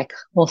saying like,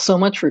 well, so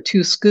much for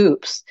 2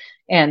 scoops,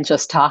 and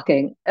just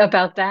talking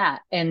about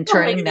that and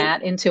turning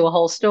that into a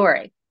whole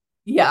story.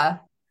 Yeah.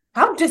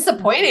 How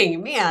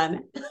disappointing,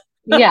 man.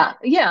 Yeah,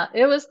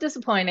 it was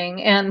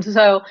disappointing. And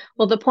so,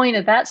 well, the point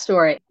of that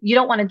story, you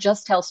don't want to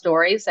just tell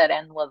stories that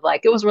end with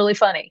like, it was really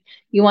funny.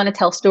 You want to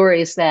tell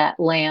stories that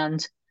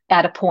land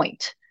at a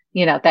point,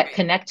 that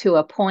connect to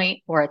a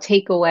point or a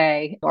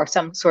takeaway or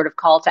some sort of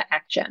call to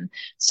action.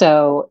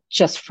 So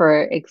just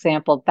for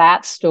example,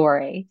 that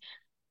story,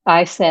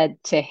 I said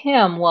to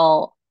him,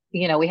 well,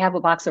 we have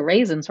a box of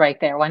raisins right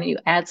there. Why don't you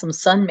add some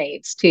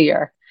Sunmates to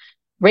your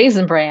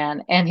Raisin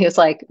Bran? And he was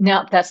like,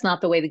 no, that's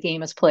not the way the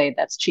game is played.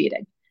 That's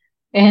cheating.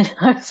 And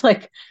I was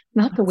like,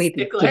 not the way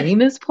the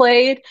game is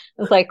played.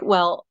 I was like,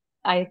 well,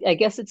 I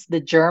guess it's the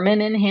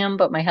German in him,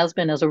 but my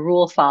husband is a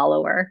rule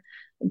follower.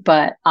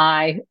 But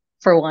I,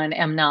 for one,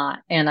 am not.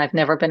 And I've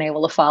never been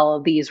able to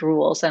follow these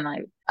rules. And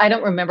I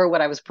don't remember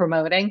what I was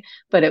promoting,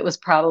 but it was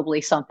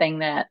probably something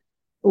that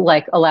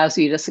like allows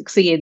you to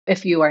succeed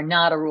if you are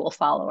not a rule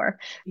follower.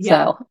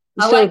 Yeah.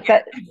 So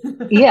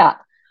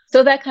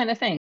that kind of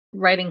thing.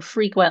 Writing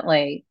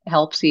frequently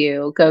helps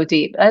you go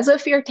deep, as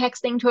if you're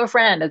texting to a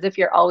friend, as if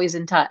you're always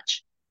in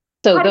touch.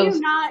 So how do you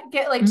not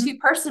get like too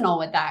personal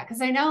with that?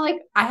 Because I know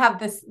like I have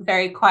this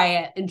very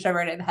quiet,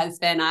 introverted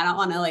husband. I don't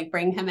want to like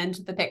bring him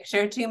into the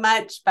picture too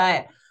much,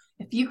 but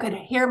if you could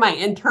hear my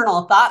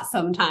internal thoughts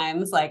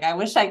sometimes, like I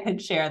wish I could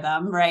share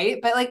them, right?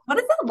 But like, what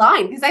is that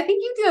line? Because I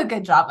think you do a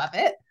good job of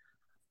it.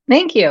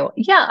 Thank you.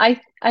 Yeah,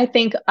 I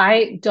think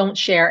I don't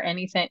share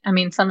anything. I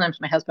mean,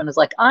 sometimes my husband is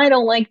like, I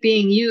don't like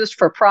being used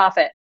for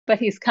profit, but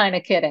he's kind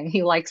of kidding.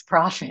 He likes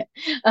profit.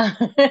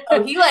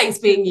 Oh, he likes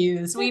being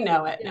used. We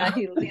know it. Yeah,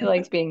 he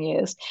likes being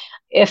used.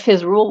 If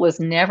his rule was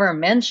never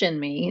mention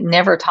me,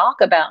 never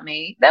talk about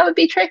me, that would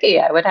be tricky.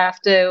 I would have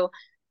to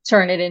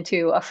turn it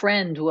into a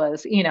friend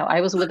was,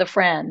 I was with a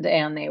friend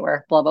and they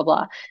were blah, blah,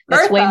 blah.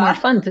 It's way more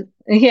fun.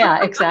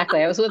 Yeah,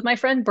 exactly. I was with my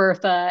friend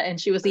Bertha and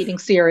she was eating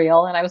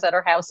cereal and I was at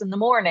her house in the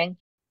morning.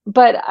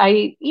 But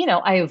I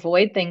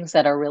avoid things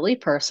that are really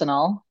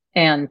personal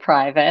and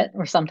private,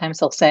 or sometimes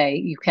they'll say,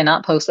 you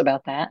cannot post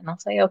about that. And I'll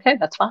say, okay,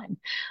 that's fine.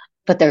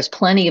 But there's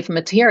plenty of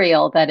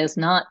material that is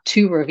not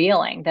too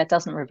revealing, that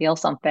doesn't reveal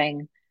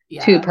something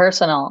too Yeah.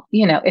 personal.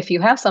 If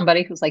you have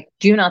somebody who's like,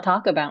 do not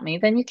talk about me,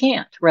 then you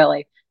can't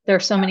really. There are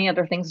so Yeah. many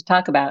other things to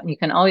talk about, and you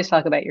can always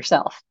talk about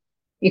yourself.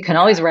 You can Yeah.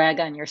 always rag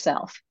on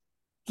yourself.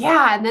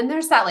 Yeah. And then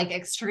there's that like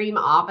extreme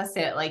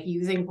opposite, like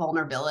using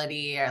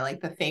vulnerability or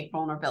like the fake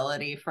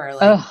vulnerability for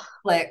like Oh,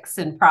 clicks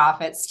and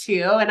profits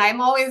too. And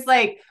I'm always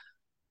like,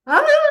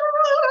 ah,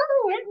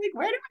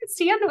 where do I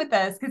stand with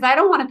this? Because I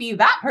don't want to be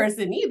that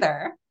person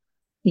either.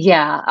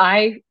 yeah.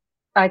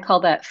 I call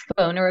that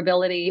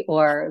vulnerability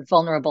or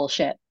vulnerable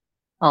shit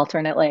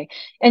alternately.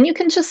 And you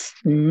can just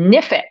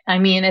sniff it. I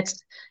mean,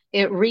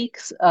 it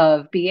reeks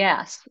of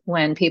BS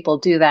when people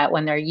do that,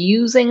 when they're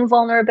using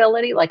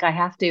vulnerability. Like, I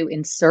have to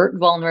insert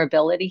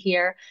vulnerability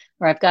here,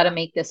 or I've got to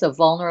make this a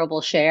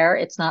vulnerable share.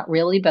 It's not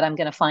really, but I'm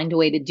going to find a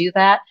way to do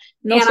that.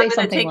 And they'll And I'm say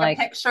going to something take a like,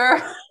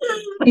 picture.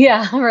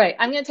 yeah, right.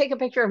 I'm going to take a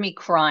picture of me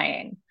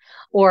crying.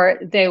 Or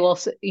they will,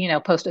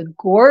 post a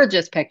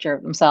gorgeous picture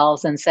of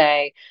themselves and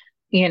say,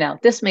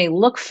 this may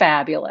look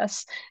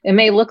fabulous. It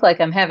may look like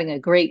I'm having a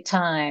great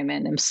time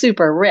and I'm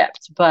super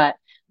ripped. But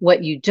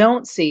what you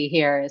don't see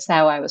here is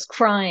how I was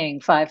crying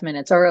 5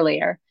 minutes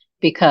earlier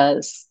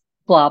because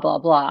blah, blah,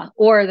 blah.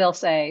 Or they'll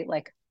say,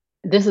 like,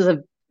 this is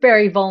a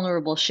very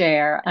vulnerable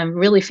share. I'm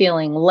really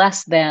feeling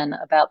less than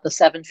about the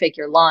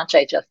 7-figure launch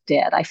I just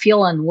did. I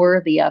feel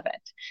unworthy of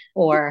it.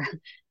 Or,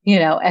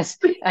 as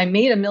I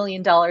made $1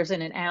 million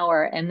in an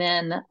hour and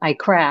then I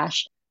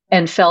crashed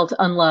and felt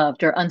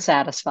unloved or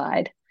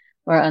unsatisfied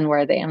or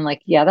unworthy. I'm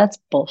like, yeah, that's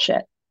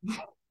bullshit.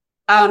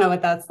 I don't know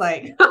what that's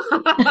like.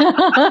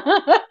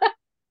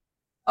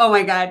 Oh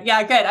my God.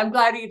 Yeah, good. I'm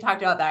glad you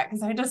talked about that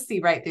because I just see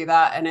right through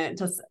that and it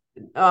just,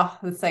 oh,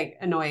 it's like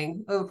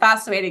annoying. A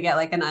fast way to get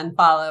like an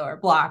unfollow or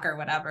block or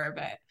whatever.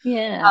 But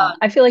Yeah.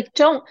 I feel like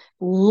don't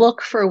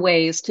look for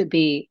ways to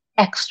be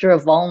extra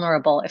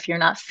vulnerable if you're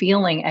not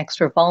feeling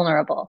extra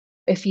vulnerable.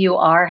 If you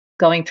are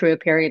going through a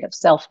period of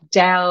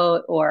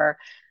self-doubt or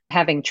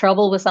having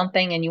trouble with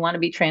something and you want to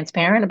be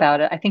transparent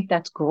about it, I think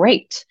that's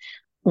great.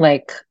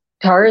 Like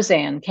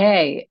Tarzan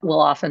Kay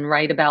will often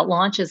write about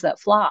launches that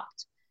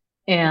flopped,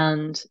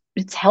 and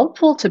it's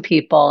helpful to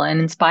people and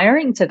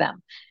inspiring to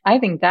them. I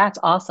think that's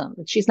awesome.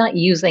 She's not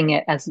using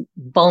it as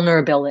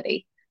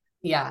vulnerability.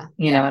 yeah,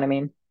 You know yeah. what I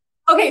mean?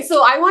 Okay,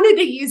 so I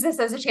wanted to use this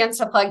as a chance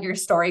to plug your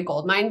story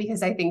Goldmine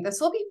because I think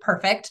this will be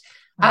perfect.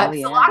 Oh,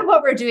 So a lot yeah. of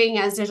what we're doing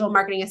as digital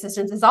marketing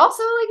assistants is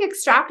also like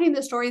extracting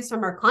the stories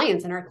from our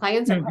clients, and our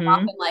clients are quite Hmm.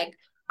 often like,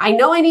 I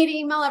know I need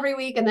email every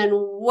week, and then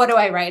what do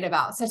I write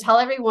about? So tell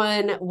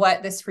everyone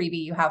what this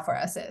freebie you have for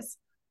us is.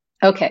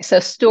 Okay, so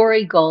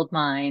Story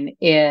Goldmine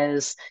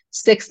is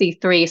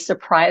 63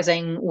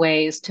 surprising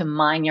ways to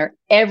mine your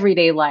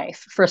everyday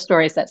life for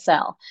stories that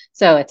sell.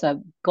 So it's a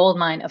gold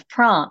mine of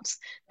prompts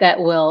that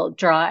will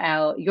draw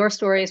out your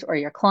stories or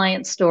your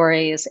clients'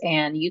 stories,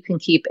 and you can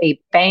keep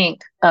a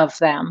bank of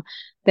them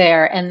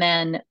there. And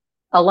then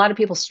a lot of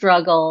people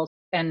struggle,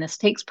 and this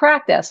takes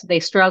practice.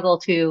 They struggle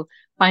to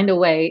find a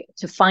way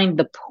to find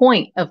the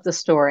point of the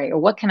story, or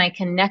what can I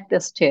connect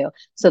this to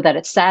so that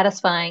it's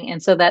satisfying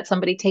and so that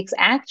somebody takes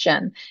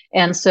action.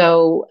 And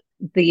so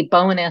the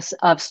bonus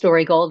of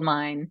Story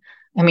Goldmine,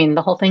 I mean,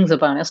 the whole thing's a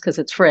bonus because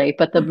it's free,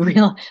 but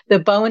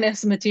the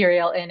bonus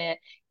material in it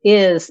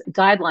is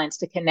guidelines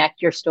to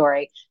connect your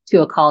story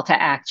to a call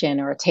to action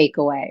or a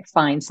takeaway,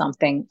 find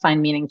something, find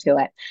meaning to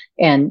it,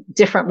 and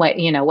different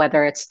way,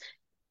 whether it's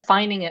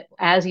finding it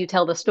as you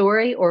tell the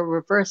story or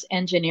reverse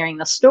engineering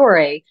the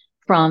story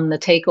from the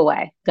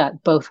takeaway.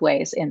 Got both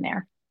ways in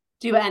there.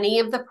 Do any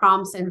of the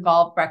prompts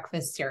involve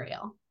breakfast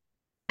cereal?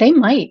 They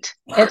might.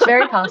 It's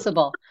very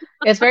possible.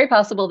 It's very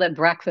possible that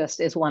breakfast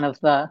is one of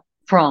the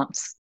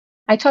prompts.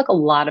 I talk a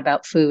lot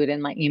about food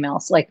in my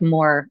emails, like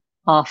more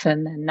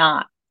often than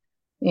not.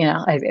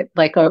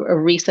 Like a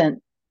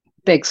recent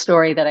big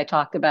story that I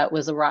talked about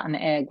was a rotten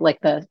egg. Like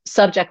the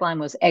subject line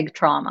was egg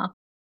trauma.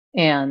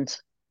 And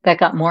that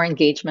got more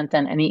engagement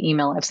than any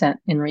email I've sent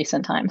in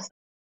recent times.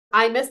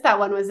 I missed that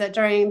one. Was it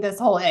during this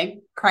whole egg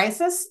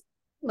crisis,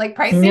 like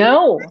pricing?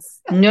 No,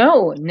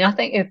 no,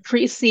 nothing. It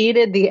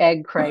preceded the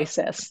egg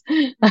crisis.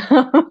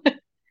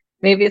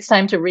 Maybe it's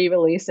time to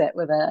re-release it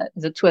with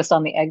a twist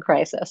on the egg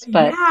crisis.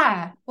 But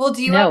Yeah. Well,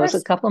 no, it was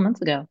a couple of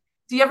months ago.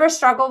 do you ever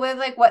struggle with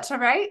like what to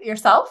write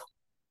yourself?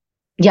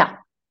 Yeah,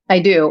 I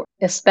do,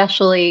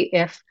 especially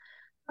if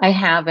I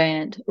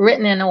haven't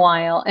written in a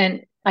while.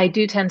 And I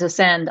do tend to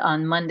send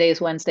on Mondays,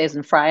 Wednesdays,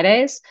 and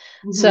Fridays.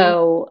 Mm-hmm.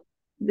 So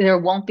there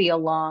won't be a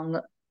long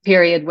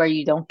period where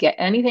you don't get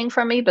anything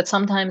from me, but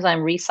sometimes I'm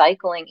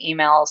recycling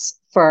emails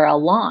for a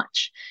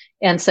launch.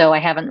 And so I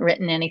haven't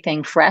written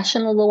anything fresh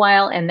in a little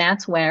while. And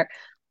that's where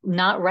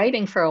not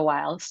writing for a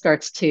while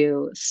starts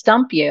to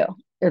stump you.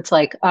 It's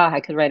like, oh, I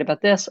could write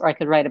about this or I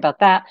could write about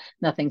that.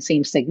 Nothing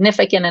seems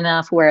significant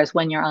enough. Whereas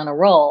when you're on a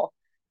roll,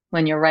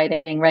 when you're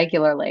writing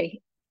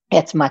regularly,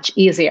 it's much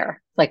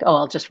easier. Like, oh,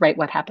 I'll just write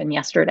what happened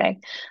yesterday.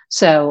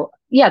 So,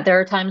 yeah, there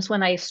are times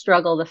when I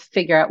struggle to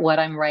figure out what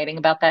I'm writing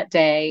about that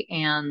day.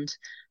 And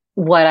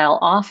what I'll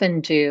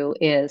often do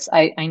is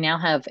I now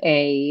have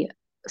a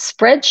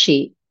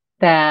spreadsheet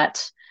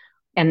that,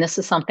 and this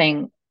is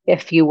something,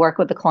 if you work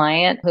with a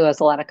client who has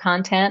a lot of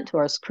content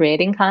or is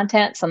creating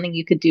content, something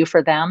you could do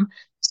for them.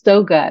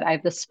 So good. I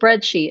have the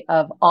spreadsheet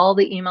of all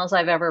the emails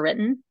I've ever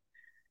written,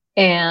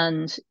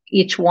 and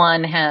each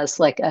one has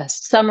like a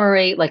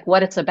summary, like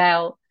what it's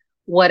about,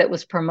 what it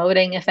was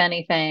promoting, if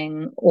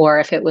anything, or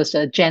if it was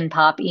a Gen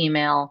Pop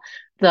email,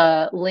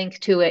 the link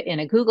to it in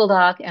a Google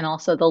Doc, and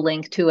also the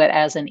link to it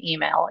as an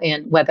email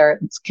in whether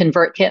it's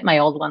ConvertKit, my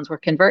old ones were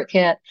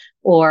ConvertKit,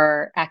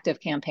 or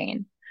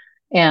ActiveCampaign.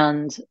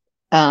 And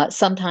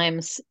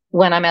sometimes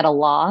when I'm at a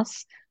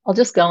loss, I'll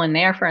just go in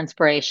there for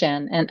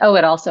inspiration. And oh,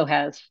 it also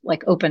has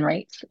like open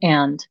rates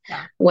and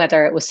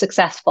whether it was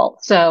successful.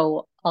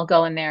 So I'll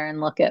go in there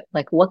and look at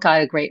like what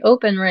got a great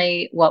open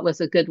rate, what was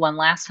a good one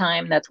last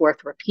time that's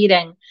worth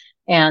repeating.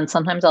 And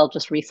sometimes I'll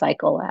just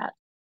recycle that.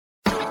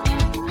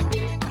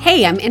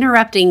 Hey, I'm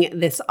interrupting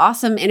this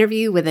awesome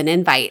interview with an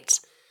invite.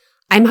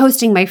 I'm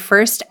hosting my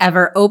first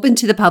ever open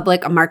to the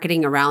public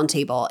marketing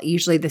roundtable.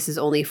 Usually this is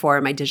only for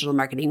my digital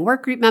marketing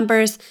workgroup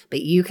members,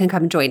 but you can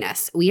come join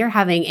us. We are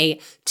having a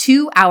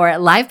 2-hour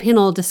live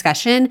panel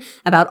discussion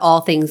about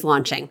all things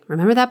launching.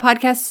 Remember that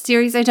podcast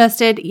series I just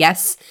did?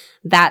 Yes.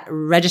 That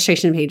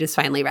registration page is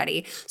finally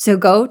ready. So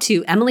go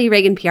to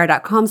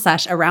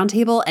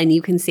emilyreaganpr.com/roundtable and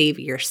you can save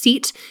your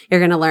seat. You're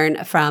going to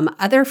learn from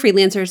other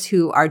freelancers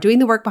who are doing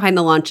the work behind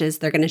the launches.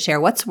 They're going to share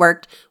what's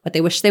worked, what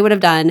they wish they would have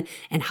done,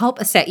 and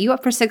help set you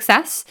up for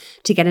success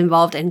to get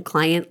involved in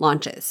client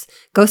launches.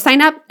 Go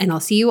sign up and I'll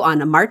see you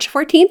on March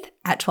 14th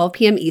at 12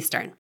 p.m.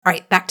 Eastern. All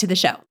right, back to the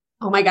show.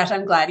 Oh my gosh,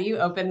 I'm glad you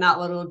opened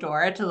that little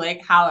door to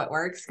like how it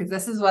works, because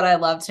this is what I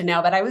love to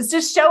know. But I was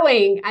just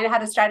showing, I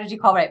had a strategy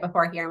call right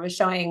before here. I was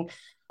showing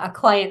a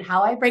client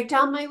how I break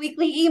down my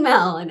weekly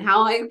email and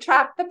how I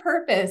track the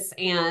purpose.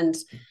 And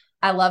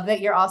I love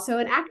that you're also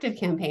an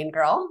ActiveCampaign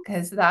girl,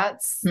 because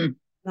that's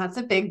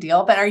a big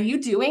deal. But are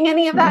you doing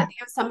any of that? Do you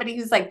have somebody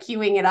who's like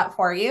queuing it up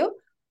for you?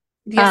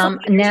 Now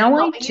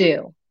I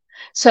do.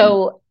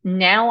 So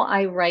now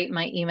I write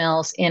my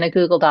emails in a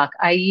Google Doc.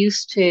 I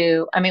used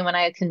to, when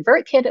I had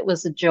ConvertKit, it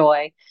was a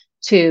joy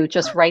to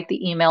just write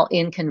the email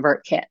in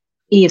ConvertKit.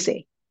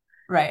 Easy.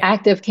 Right.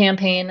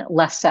 ActiveCampaign,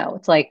 less so.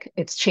 It's like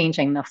it's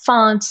changing the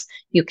fonts.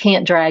 You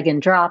can't drag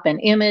and drop an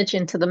image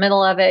into the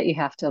middle of it. You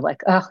have to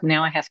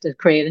now I have to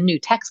create a new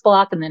text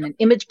block and then an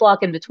image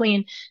block in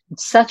between.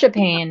 It's such a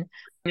pain,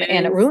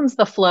 and it ruins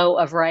the flow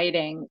of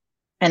writing.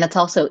 And it's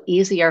also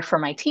easier for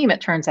my team, it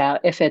turns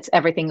out, if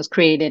everything is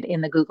created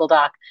in the Google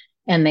Doc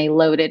and they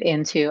load it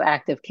into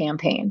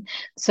ActiveCampaign.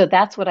 So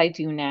that's what I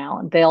do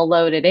now. They'll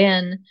load it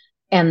in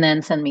and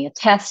then send me a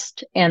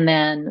test. And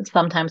then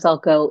sometimes I'll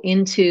go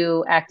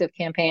into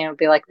ActiveCampaign and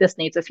be like, this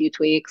needs a few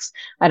tweaks.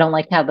 I don't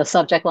like how the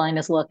subject line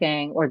is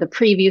looking, or the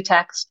preview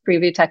text.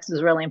 Preview text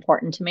is really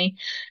important to me.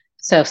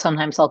 So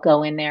sometimes I'll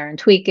go in there and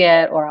tweak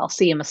it, or I'll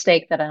see a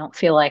mistake that I don't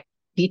feel like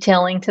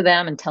detailing to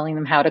them and telling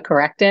them how to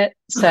correct it.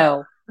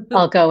 So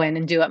I'll go in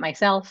and do it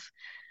myself.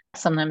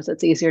 Sometimes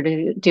it's easier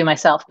to do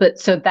myself. But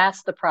so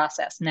that's the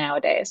process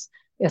nowadays,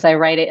 is I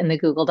write it in the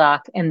Google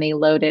Doc and they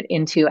load it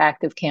into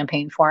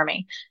ActiveCampaign for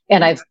me.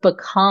 And I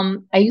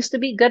used to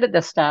be good at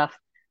this stuff.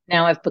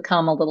 Now I've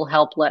become a little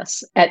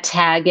helpless at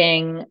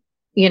tagging,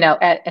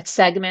 at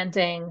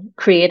segmenting,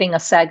 creating a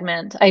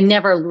segment. I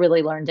never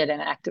really learned it in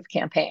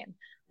ActiveCampaign,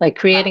 like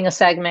creating a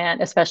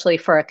segment, especially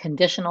for a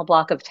conditional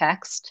block of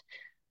text.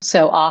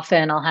 So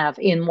often I'll have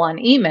in one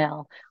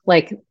email,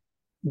 like,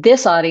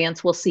 this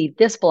audience will see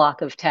this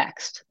block of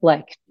text,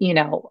 like,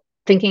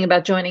 thinking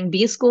about joining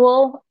B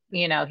School,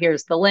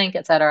 here's the link,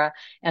 et cetera.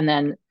 And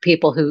then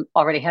people who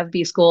already have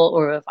B School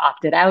or have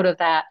opted out of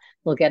that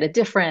will get a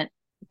different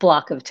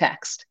block of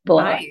text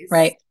below it,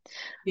 right?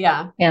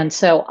 Yeah. And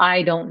so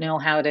I don't know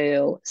how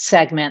to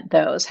segment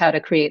those, how to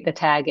create the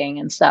tagging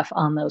and stuff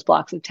on those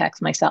blocks of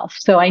text myself.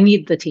 So I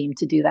need the team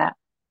to do that.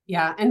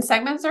 Yeah. And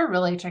segments are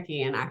really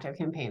tricky in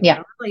ActiveCampaign. Yeah.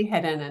 They're really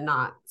hidden and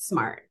not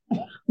smart.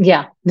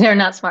 Yeah, they're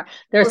not smart.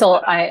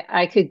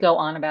 I could go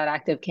on about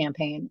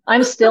ActiveCampaign.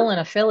 I'm still an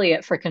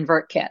affiliate for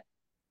ConvertKit,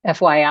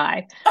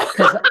 FYI,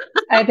 because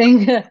I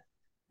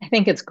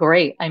think it's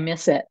great. I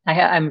miss it.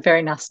 I'm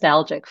very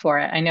nostalgic for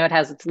it. I know it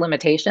has its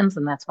limitations,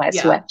 and that's why I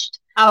switched.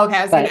 Oh, okay.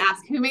 I was going to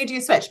ask, who made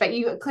you switch? But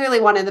you clearly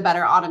wanted the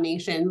better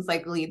automations,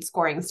 like lead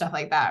scoring, stuff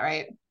like that,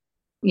 right?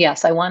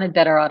 Yes, I wanted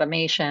better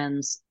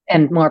automations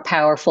and more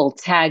powerful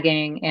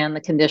tagging and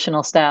the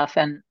conditional stuff.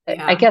 And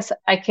I guess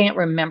I can't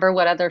remember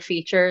what other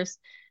features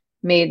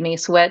made me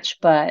switch,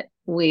 but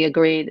we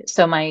agreed.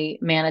 So my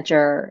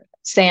manager,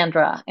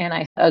 Sandra, and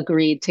I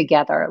agreed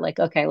together, like,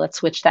 okay, let's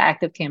switch to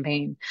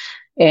ActiveCampaign.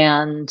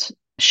 And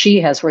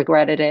she has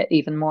regretted it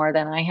even more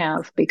than I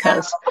have,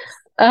 because,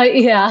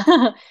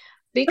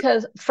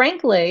 because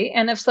frankly,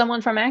 and if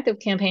someone from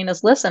ActiveCampaign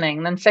is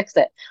listening, then fix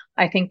it.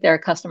 I think their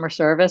customer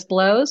service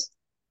blows.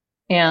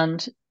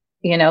 And,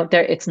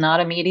 it's not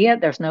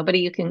immediate. There's nobody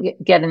you can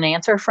get an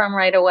answer from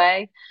right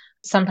away.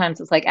 Sometimes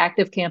it's like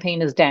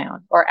ActiveCampaign is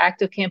down or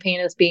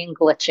ActiveCampaign is being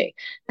glitchy.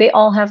 They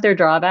all have their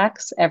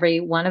drawbacks, every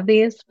one of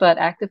these, but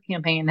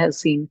ActiveCampaign has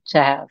seemed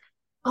to have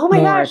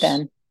more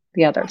than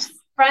the others.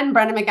 friend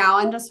Brenna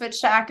McGowan just switched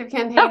to Active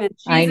Campaign, Oh, and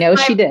I know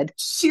she did.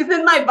 she's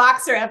in my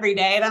Boxer every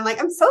day. And I'm like,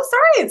 I'm so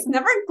sorry. It's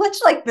never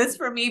glitched like this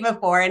for me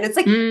before. And it's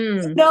like,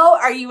 no,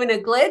 are you in a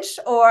glitch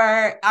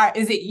or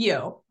is it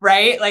you?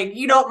 Right? Like,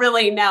 you don't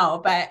really know.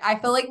 But I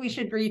feel like we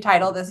should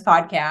retitle this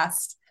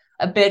podcast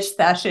a bitch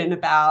session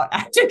about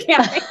Active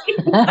Campaign.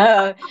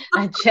 A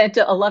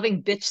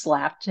loving bitch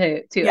slap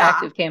to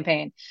Active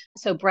Campaign.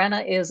 So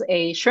Brenna is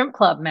a Shrimp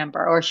Club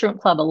member or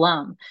Shrimp Club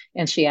alum,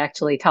 and she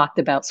actually talked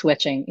about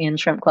switching in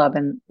Shrimp Club,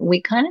 and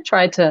we kind of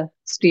tried to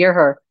steer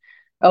her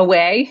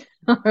away.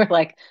 We're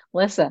like,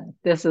 listen,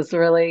 this is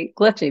really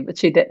glitchy, but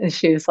she did.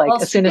 She was like,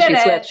 well, as soon as she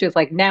switched, she was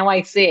like, now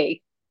I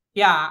see.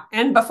 Yeah,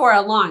 and before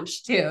a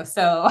launch too.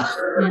 So.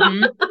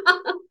 Mm-hmm.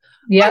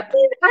 Yep. I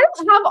mean, I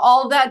don't have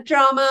all that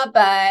drama,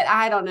 but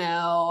I don't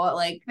know.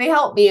 Like, they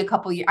helped me a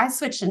couple years. I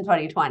switched in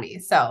 2020,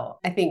 so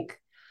I think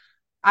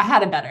I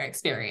had a better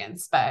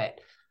experience.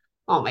 But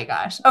oh my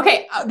gosh.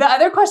 Okay, the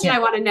other question I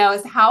want to know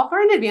is, how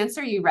far in advance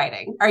are you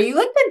writing? Are you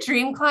like the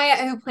dream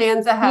client who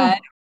plans ahead?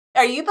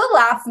 Are you the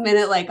last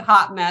minute like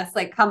hot mess,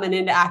 like coming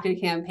into Active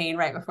Campaign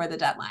right before the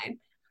deadline?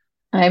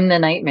 I'm the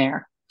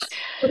nightmare.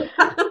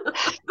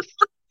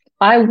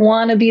 I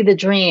want to be the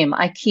dream.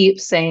 I keep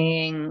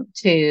saying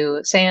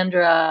to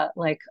Sandra,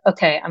 like,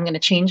 okay, I'm going to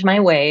change my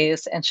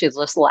ways. And she'll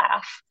just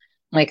laugh.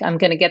 Like, I'm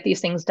going to get these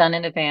things done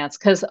in advance,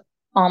 because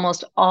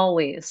almost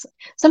always,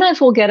 sometimes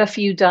we'll get a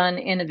few done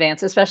in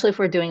advance, especially if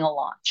we're doing a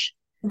launch.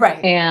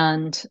 Right.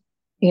 And,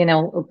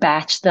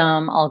 batch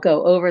them. I'll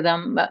go over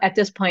them. But at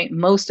this point,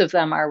 most of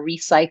them are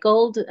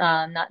recycled,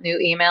 not new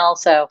email.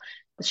 So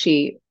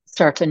she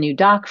starts a new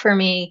doc for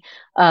me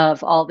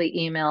of all the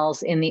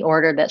emails in the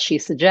order that she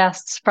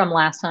suggests from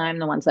last time,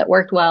 the ones that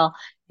worked well.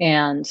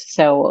 And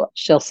so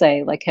she'll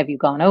say, like, have you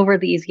gone over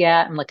these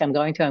yet? I'm like, I'm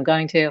going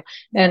to.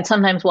 And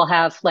sometimes we'll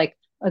have like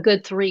a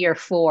good 3 or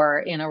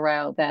 4 in a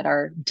row that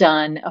are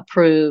done,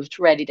 approved,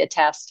 ready to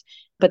test.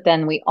 But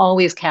then we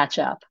always catch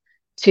up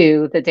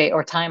to the date,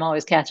 or time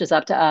always catches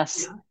up to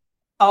us. Yeah.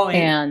 Always.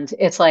 And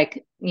it's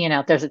like,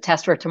 there's a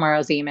test for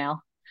tomorrow's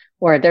email,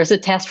 or there's a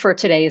test for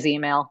today's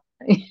email.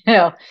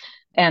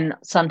 And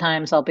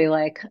sometimes I'll be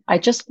like, I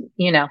just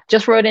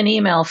wrote an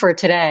email for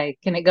today.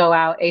 Can it go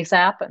out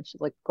ASAP? And she's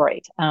like,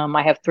 great.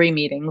 I have 3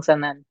 meetings,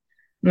 and then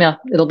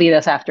it'll be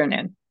this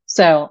afternoon.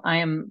 So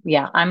I'm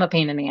a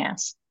pain in the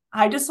ass.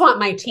 I just want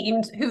my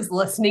team who's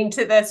listening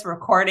to this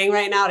recording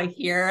right now to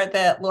hear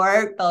that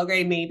Laura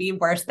Belgray may be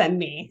worse than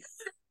me.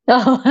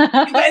 Oh.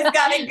 You guys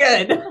got it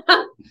good.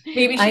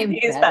 Maybe she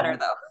pays better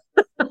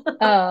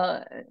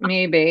though.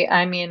 Maybe.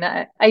 I mean,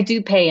 I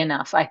do pay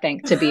enough, I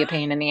think, to be a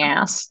pain in the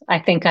ass. I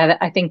think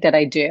that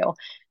I do.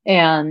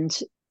 And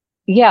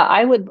yeah,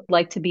 I would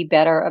like to be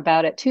better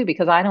about it too,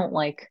 because I don't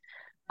like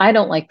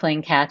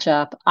playing catch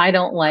up. I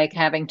don't like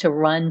having to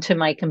run to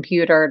my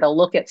computer to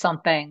look at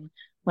something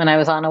when I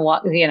was on a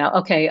walk.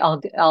 Okay,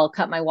 I'll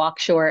cut my walk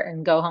short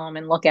and go home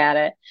and look at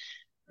it.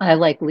 I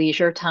like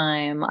leisure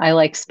time. I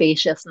like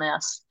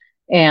spaciousness.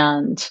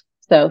 And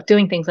so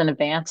doing things in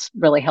advance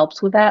really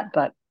helps with that,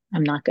 but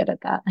I'm not good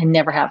at that. I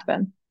never have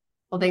been.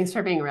 Well, thanks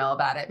for being real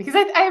about it, because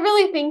I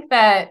really think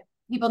that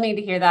people need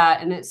to hear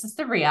that. And it's just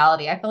the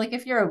reality. I feel like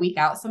if you're a week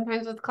out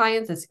sometimes with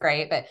clients, it's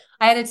great. But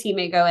I had a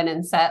teammate go in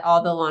and set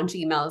all the launch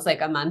emails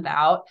like a month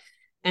out.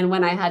 And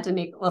when I had to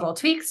make little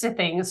tweaks to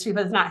things, she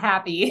was not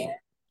happy.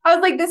 I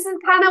was like, this is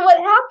kind of what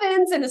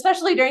happens. And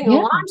especially during a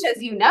launch,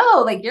 as you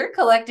know, like, you're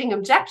collecting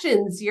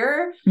objections,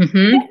 you're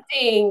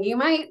testing, you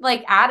might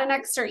like add an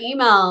extra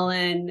email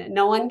and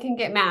no one can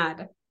get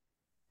mad.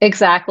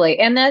 Exactly.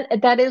 And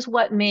that is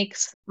what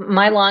makes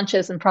my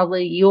launches, and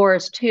probably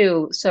yours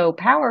too, so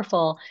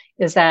powerful,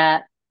 is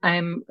that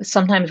I'm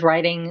sometimes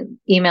writing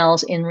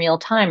emails in real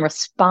time,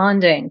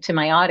 responding to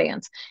my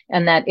audience.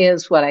 And that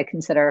is what I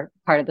consider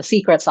part of the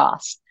secret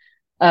sauce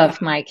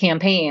of my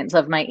campaigns,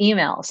 of my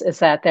emails, is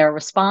that they're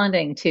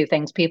responding to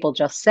things people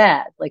just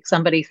said. Like,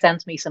 somebody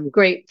sends me some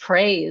great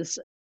praise.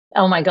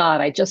 Oh my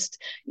God, I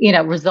just,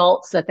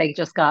 results that they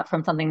just got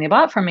from something they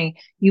bought from me.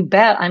 You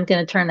bet I'm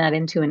going to turn that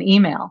into an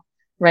email,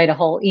 write a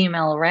whole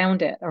email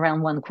around it,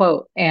 around one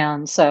quote.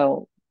 And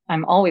so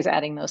I'm always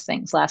adding those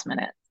things last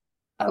minute.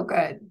 Oh,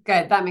 good.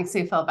 That makes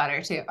me feel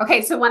better too.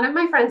 Okay. So one of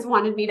my friends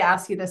wanted me to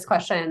ask you this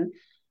question.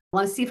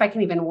 Let's see if I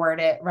can even word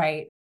it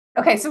right.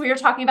 Okay. So we were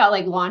talking about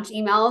like launch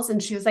emails,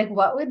 and she was like,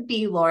 what would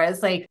be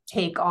Laura's like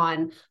take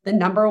on the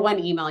number one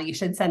email you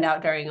should send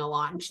out during a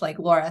launch, like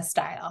Laura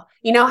style?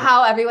 You know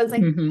how everyone's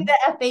like, the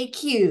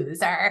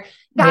FAQs, or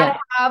gotta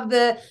have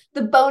the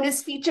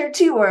bonus feature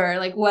tour.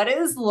 Like, what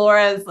is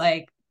Laura's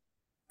like,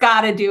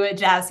 gotta do it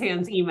jazz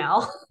hands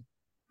email?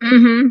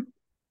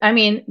 I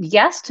mean,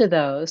 yes to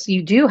those.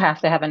 You do have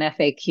to have an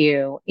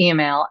FAQ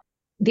email.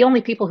 The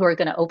only people who are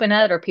going to open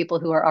it are people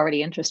who are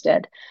already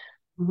interested.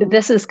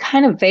 This is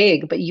kind of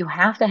vague, but you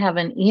have to have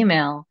an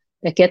email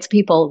that gets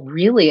people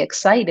really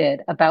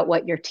excited about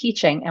what you're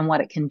teaching and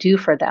what it can do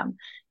for them.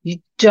 You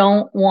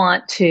don't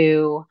want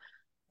to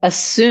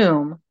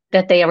assume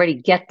that they already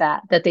get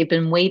that they've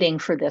been waiting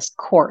for this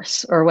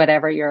course or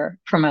whatever you're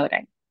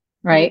promoting,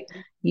 right?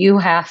 You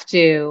have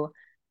to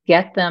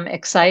get them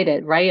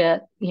excited, write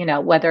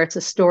whether it's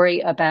a story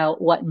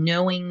about what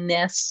knowing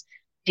this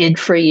did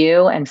for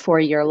you and for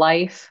your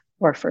life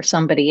or for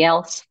somebody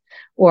else,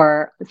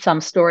 or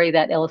some story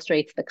that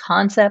illustrates the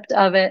concept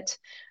of it.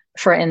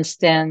 For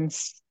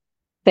instance,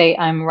 say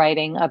I'm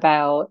going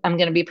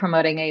to be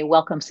promoting a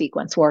welcome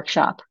sequence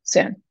workshop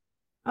soon.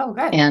 Oh,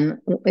 good. And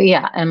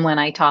yeah, and when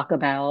I talk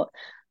about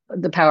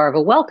the power of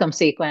a welcome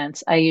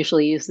sequence, I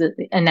usually use the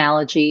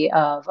analogy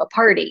of a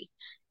party.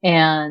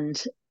 And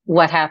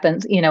what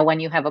happens, when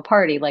you have a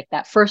party, like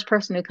that first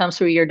person who comes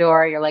through your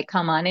door, you're like,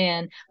 come on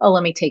in. Oh,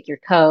 let me take your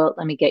coat.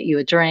 Let me get you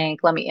a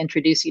drink. Let me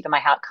introduce you to my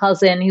hot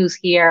cousin who's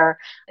here.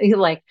 You're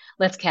like,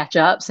 let's catch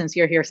up since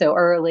you're here so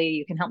early.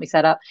 You can help me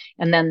set up.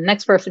 And then the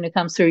next person who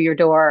comes through your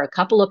door, a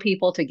couple of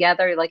people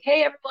together, you're like,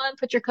 hey, everyone,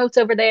 put your coats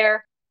over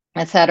there,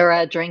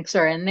 etc. Drinks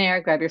are in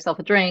there. Grab yourself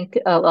a drink,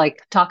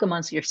 like talk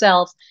amongst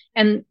yourselves.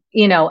 And,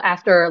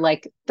 after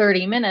like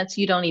 30 minutes,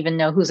 you don't even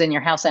know who's in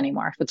your house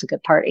anymore if it's a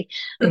good party.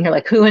 And you're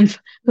like, who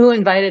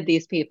invited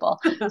these people?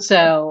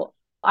 So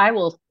I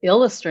will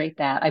illustrate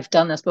that. I've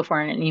done this before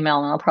in an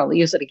email and I'll probably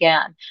use it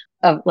again.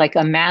 Of like,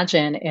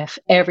 imagine if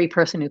every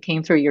person who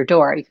came through your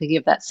door, you could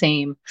give that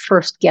same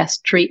first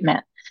guest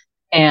treatment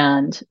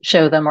and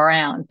show them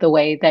around the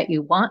way that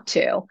you want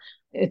to.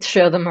 It's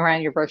show them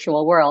around your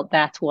virtual world.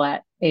 That's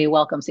what a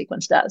welcome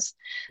sequence does.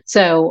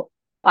 So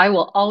I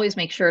will always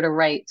make sure to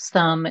write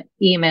some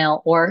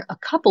email or a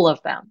couple of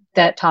them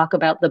that talk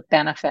about the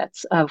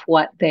benefits of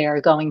what they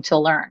are going to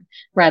learn,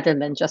 rather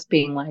than just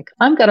being like,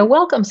 I'm got a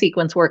welcome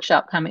sequence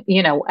workshop coming,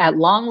 at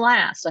long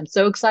last. I'm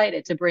so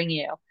excited to bring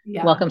you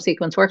welcome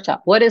sequence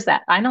workshop. What is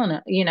that? I don't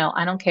know.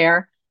 I don't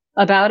care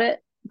about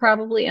it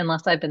probably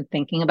unless I've been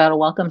thinking about a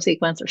welcome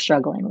sequence or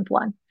struggling with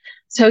one.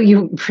 So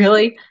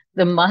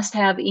the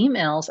must-have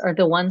emails are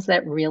the ones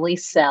that really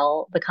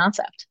sell the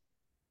concept.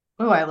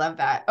 Oh, I love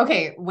that.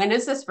 Okay. When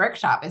is this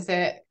workshop? Is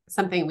it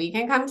something we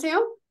can come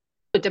to?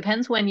 It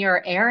depends when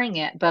you're airing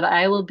it, but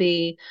I will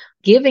be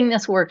giving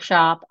this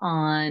workshop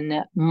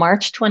on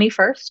March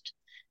 21st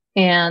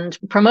and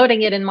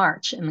promoting it in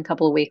March in a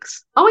couple of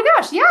weeks. Oh my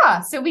gosh.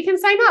 Yeah. So we can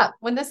sign up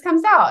when this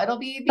comes out. It'll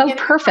be beginning.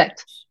 Oh,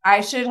 perfect. I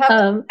should have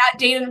that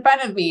date in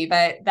front of me,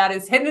 but that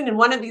is hidden in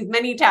one of these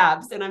many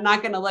tabs and I'm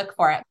not going to look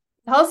for it.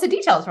 Tell us the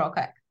details real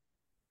quick.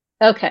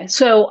 Okay.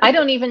 So I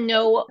don't even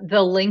know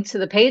the link to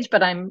the page,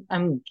 but I'm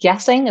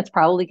guessing it's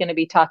probably going to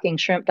be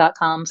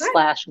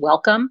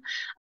talkingshrimp.com/welcome,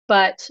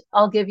 but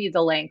I'll give you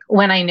the link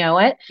when I know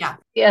it. Yeah.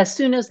 As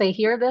soon as they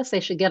hear this, they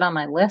should get on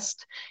my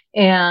list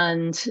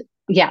and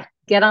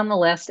get on the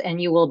list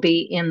and you will be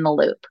in the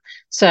loop.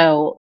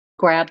 So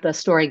grab the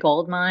Story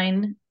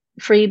Goldmine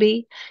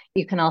freebie.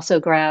 You can also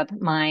grab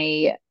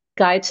my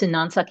Guide to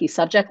Non-Sucky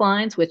Subject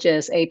Lines, which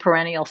is a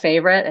perennial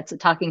favorite. It's a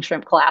Talking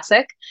Shrimp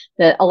classic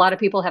that a lot of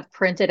people have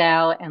printed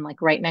out and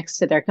like right next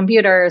to their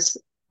computers.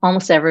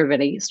 Almost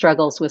everybody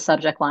struggles with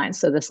subject lines.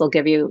 So this will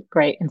give you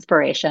great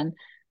inspiration.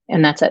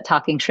 And that's at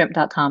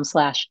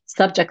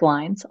talkingshrimp.com/subject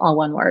lines, all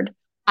one word.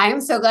 I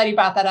am so glad you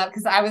brought that up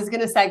because I was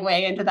going to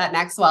segue into that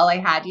next while I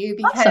had you,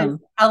 because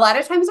a lot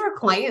of times our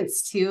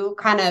clients too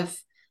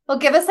will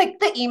give us like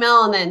the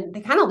email and then they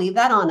kind of leave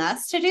that on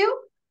us to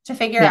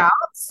figure out.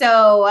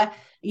 So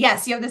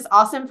yes, you have this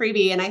awesome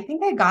freebie and I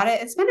think I got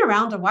it. It's been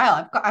around a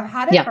while. I've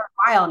had it for a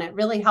while and it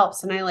really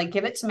helps. And I like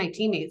give it to my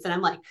teammates and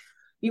I'm like,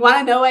 you want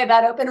to know why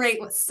that open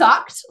rate was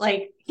sucked?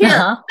 Like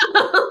here,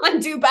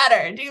 do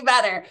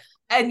better.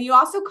 And you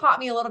also caught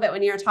me a little bit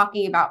when you were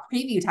talking about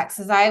preview text,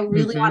 because I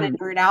really want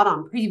to nerd out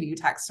on preview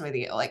text with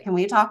you. Like, can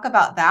we talk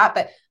about that?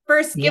 But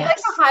first, give like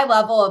a high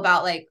level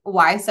about like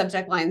why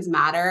subject lines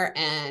matter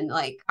and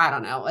like, I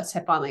don't know, a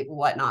tip on like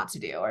what not to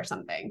do or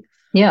something.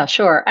 Yeah,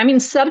 sure. I mean,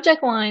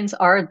 subject lines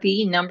are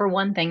the number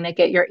one thing that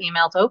get your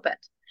emails opened.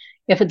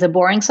 If it's a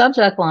boring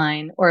subject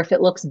line, or if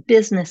it looks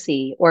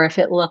businessy, or if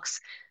it looks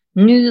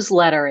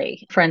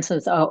newslettery, for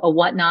instance, a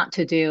what not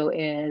to do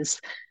is,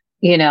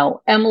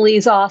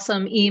 Emily's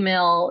awesome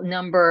email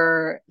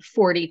number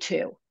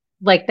 42.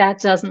 Like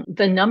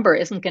the number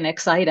isn't going to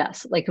excite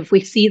us. Like if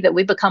we see that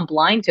we become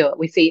blind to it,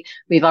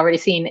 we've already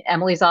seen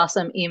Emily's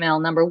awesome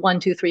email number 1,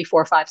 2, 3,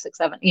 4, 5, 6,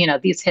 7.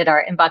 These hit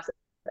our inbox,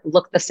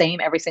 look the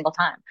same every single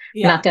time.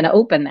 We're not going to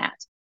open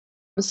that.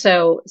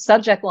 So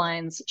subject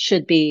lines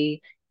should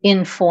be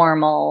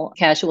informal,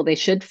 casual. They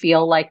should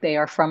feel like they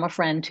are from a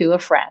friend to a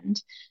friend,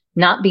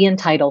 not be in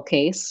title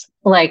case.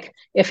 Like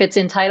if it's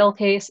in title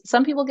case,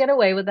 some people get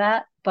away with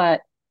that,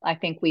 but I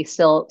think we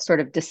still sort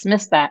of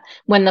dismiss that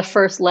when the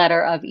first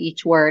letter of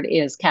each word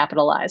is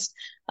capitalized.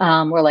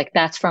 We're like,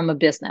 that's from a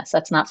business.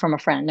 That's not from a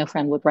friend. No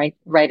friend would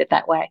write it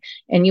that way.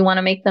 And you want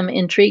to make them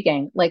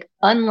intriguing. Like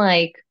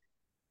unlike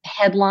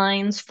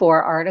headlines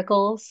for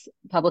articles,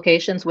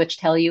 publications, which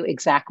tell you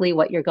exactly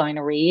what you're going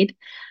to read,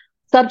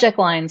 subject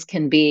lines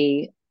can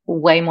be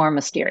way more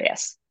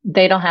mysterious.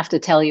 They don't have to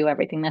tell you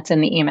everything that's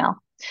in the email.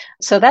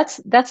 So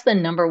that's the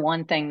number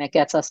one thing that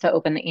gets us to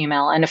open the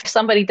email. And if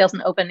somebody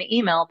doesn't open the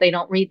email, they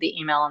don't read the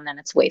email and then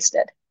it's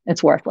wasted.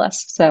 It's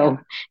worthless. So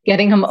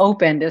getting them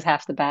opened is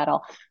half the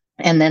battle.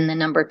 And then the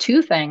number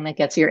two thing that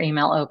gets your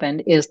email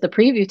opened is the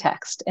preview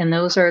text. And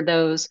those are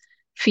those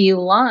few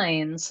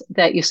lines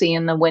that you see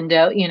in the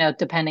window,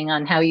 depending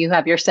on how you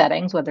have your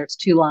settings, whether it's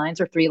 2 lines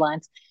or 3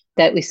 lines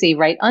that we see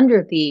right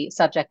under the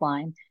subject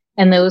line.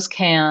 And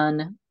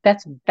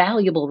that's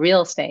valuable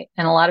real estate.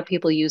 And a lot of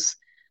people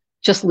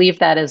just leave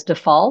that as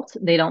default.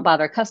 They don't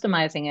bother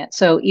customizing it.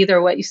 So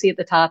either what you see at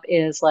the top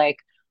is like,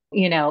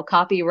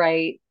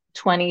 copyright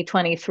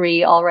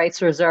 2023, all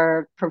rights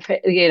reserved,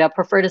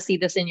 prefer to see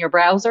this in your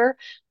browser.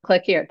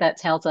 Click here. That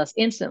tells us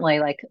instantly,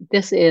 like,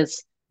 this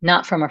is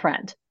not from a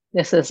friend.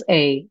 This is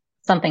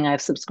something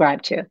I've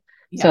subscribed to.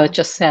 Yeah. So it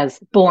just says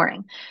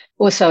boring.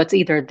 Well, so it's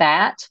either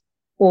that,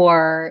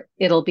 or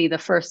it'll be the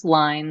first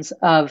lines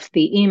of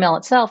the email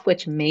itself,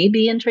 which may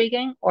be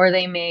intriguing, or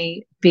they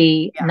may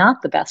be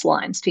not the best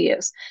lines to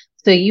use.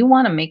 So you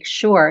want to make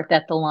sure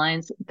that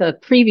the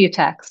preview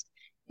text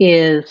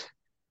is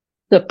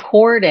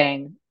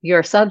supporting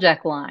your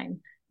subject line,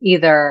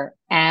 either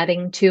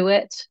adding to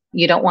it.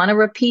 You don't want to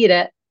repeat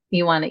it.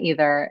 You want to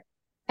either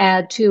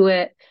add to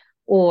it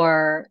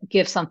or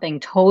give something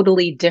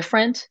totally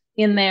different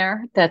in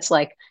there. That's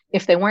like,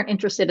 if they weren't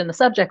interested in the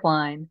subject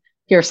line,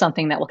 here's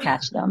something that will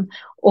catch them.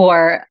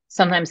 Or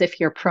sometimes if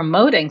you're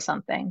promoting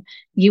something,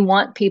 you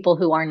want people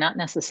who are not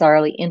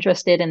necessarily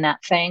interested in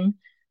that thing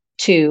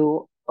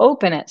to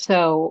open it.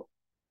 So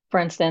for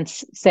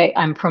instance, say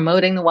I'm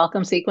promoting the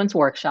Welcome Sequence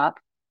workshop,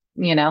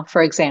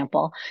 for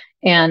example,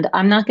 and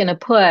I'm not going to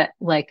put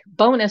like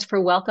bonus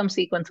for Welcome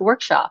Sequence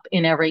workshop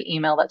in every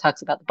email that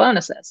talks about the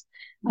bonuses.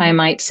 Mm-hmm. I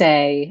might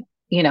say,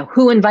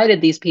 who invited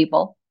these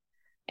people?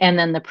 And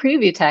then the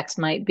preview text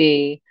might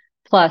be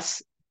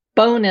plus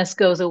bonus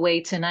goes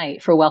away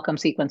tonight for Welcome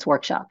Sequence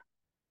workshop.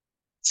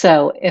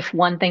 So if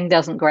one thing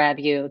doesn't grab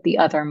you, the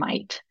other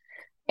might.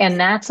 And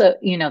that's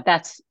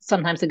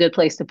sometimes a good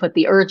place to put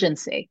the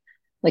urgency.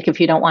 Like if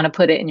you don't want to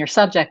put it in your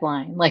subject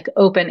line, like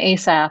open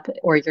ASAP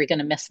or you're going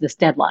to miss this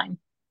deadline.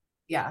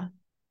 Yeah.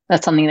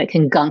 That's something that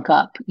can gunk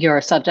up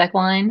your subject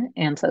line.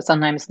 And so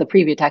sometimes the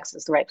preview text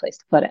is the right place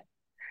to put it.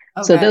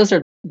 Okay. So those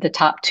are the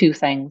top 2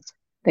 things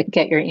that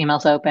get your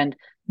emails opened.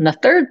 And the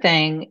third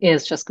thing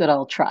is just good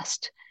old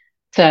trust.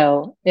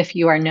 So if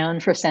you are known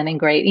for sending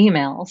great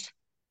emails,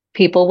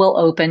 people will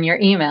open your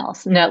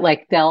emails. Not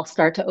like they'll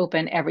start to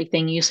open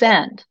everything you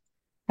send.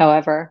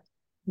 However,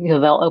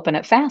 they'll open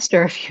it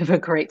faster if you have a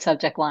great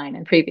subject line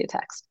and preview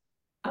text.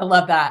 I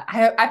love that.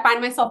 I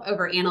find myself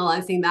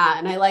overanalyzing that.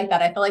 And I like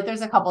that. I feel like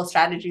there's a couple of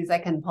strategies I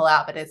can pull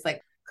out, but it's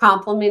like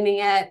complimenting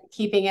it,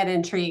 keeping it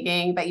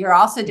intriguing. But you're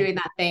also doing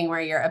that thing where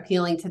you're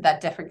appealing to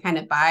that different kind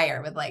of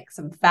buyer with like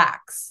some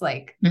facts.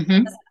 Like it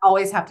doesn't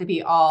always have to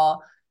be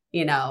all,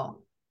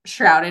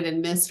 shrouded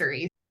in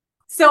mystery.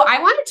 So I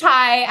want to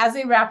tie, as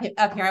we wrap it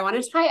up here, I want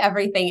to tie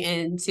everything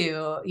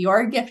into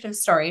your gift of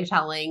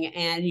storytelling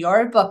and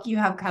your book you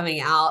have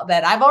coming out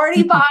that I've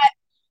already bought,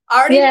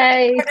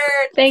 Yay.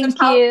 Ordered.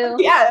 Thank you.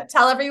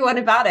 Tell everyone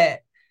about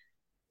it.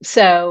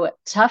 So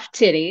Tough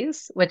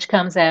Titties, which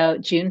comes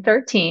out June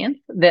 13th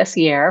this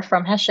year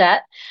from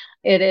Hachette.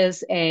 It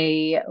is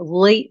a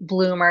late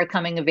bloomer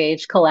coming of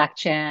age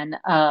collection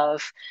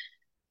of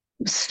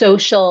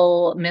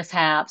social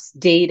mishaps,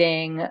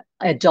 dating,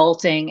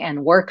 adulting,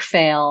 and work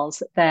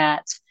fails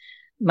that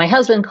my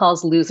husband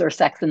calls loser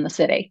sex in the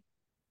city.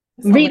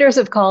 Readers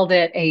have called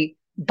it a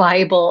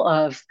Bible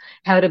of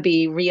how to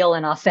be real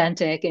and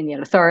authentic and yet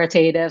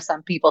authoritative.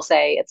 Some people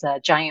say it's a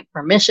giant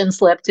permission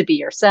slip to be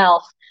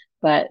yourself,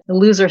 but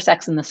loser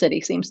sex in the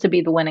city seems to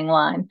be the winning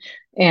line.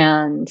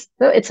 And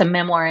so it's a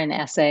memoir and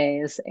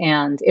essays,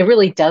 and it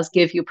really does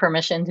give you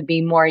permission to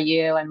be more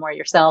you and more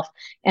yourself,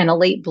 and a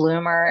late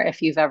bloomer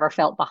if you've ever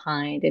felt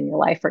behind in your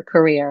life or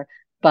career.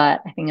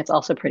 But I think it's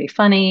also pretty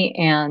funny.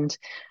 And,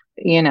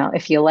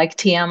 if you like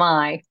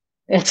TMI,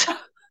 it's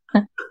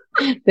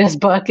this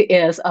book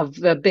is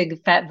a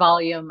big fat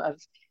volume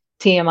of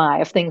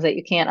TMI, of things that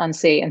you can't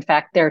unsee. In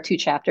fact, there are 2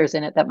 chapters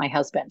in it that my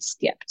husband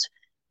skipped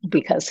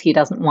because he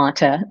doesn't want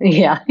to.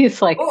 Yeah,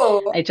 he's like,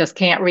 I just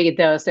can't read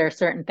those. There are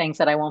certain things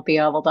that I won't be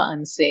able to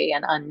unsee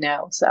and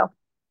unknow. So,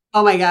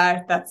 oh my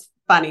God, that's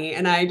funny.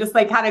 And I just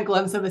like had a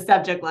glimpse of a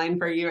subject line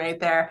for you right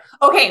there.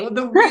 Okay, well,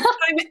 the reason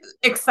I'm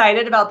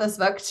excited about this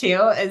book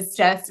too is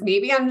just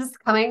maybe I'm just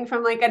coming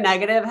from like a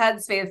negative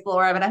headspace,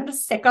 Laura, but I'm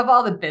just sick of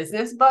all the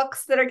business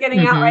books that are getting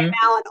out right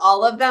now, and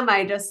all of them.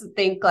 I just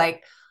think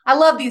like I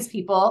love these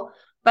people,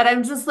 but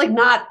I'm just like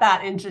not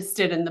that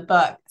interested in the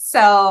book.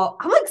 So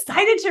I'm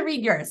excited to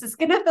read yours. It's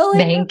going to feel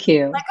like,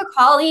 like a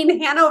Colleen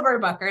Hanover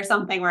book or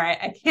something where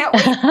I can't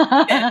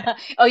wait.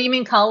 Oh, you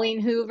mean Colleen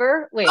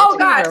Hoover? Wait, oh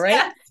gosh, Hoover,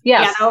 right?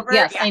 Yes. Hanover,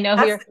 yes. I know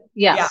who you're.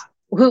 Yes. Yeah.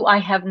 Who I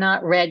have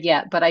not read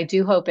yet, but I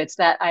do hope it's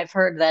that. I've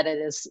heard that it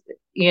is,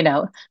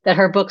 that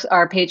her books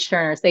are page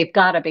turners. They've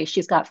got to be.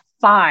 She's got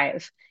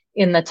 5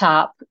 in the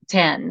top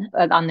 10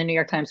 on the New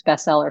York Times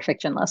bestseller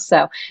fiction list.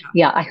 So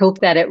yeah, I hope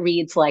that it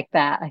reads like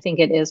that. I think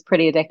it is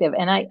pretty addictive.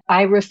 And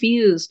I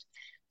refused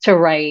to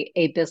write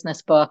a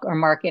business book or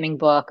marketing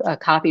book, a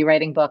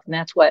copywriting book. And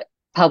that's what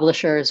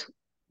publishers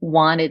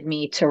wanted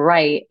me to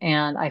write.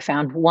 And I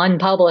found one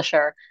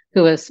publisher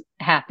who was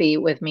happy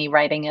with me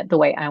writing it the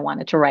way I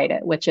wanted to write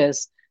it, which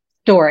is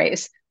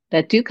stories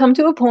that do come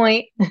to a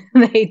point.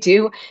 They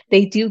do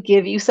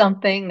give you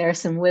something. There's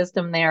some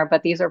wisdom there,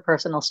 but these are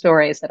personal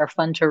stories that are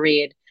fun to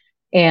read.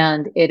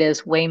 And it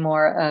is way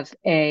more of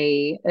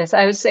as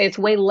I would say, it's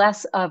way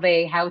less of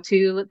a how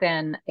to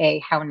than a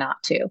how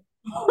not to.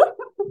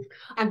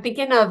 I'm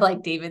thinking of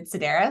like David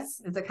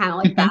Sedaris. Is it kind of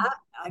like Mhm. that?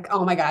 Like,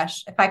 oh my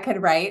gosh, if I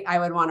could write, I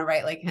would want to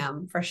write like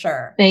him for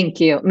sure. Thank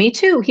you. Me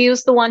too. He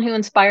was the one who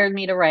inspired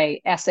me to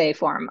write essay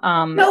form. No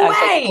I was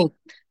like, way. oh,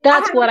 I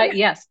that's what I, haven't.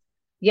 yes,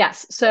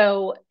 yes.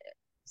 So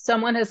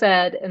someone has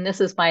said, and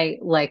this is my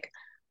like,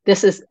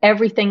 this is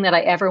everything that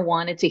I ever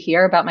wanted to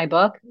hear about my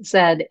book,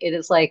 said it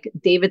is like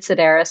David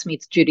Sedaris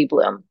meets Judy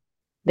Blume. I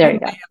There you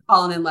might go. have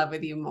fallen in love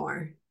with you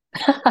more.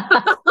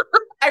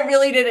 I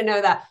really didn't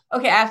know that.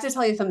 Okay, I have to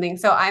tell you something.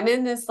 So I'm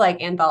in this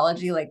like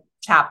anthology, like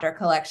chapter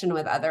collection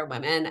with other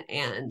women.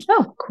 And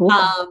Oh, cool.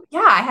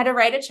 yeah, I had to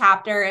write a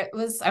chapter.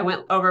 I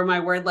went over my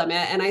word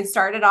limit and I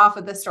started off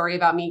with a story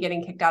about me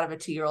getting kicked out of a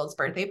 2-year-old's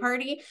birthday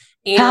party.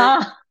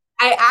 And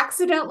I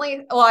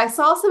accidentally, well, I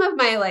saw some of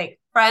my like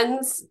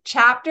friends'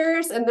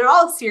 chapters and they're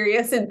all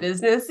serious and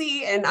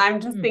businessy. And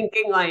I'm just Hmm.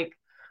 thinking like,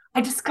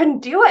 I just couldn't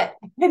do it.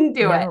 I couldn't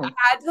do it. I No.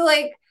 had to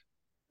like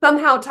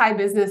somehow tie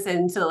business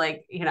into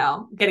like,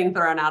 getting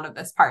thrown out of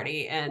this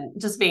party and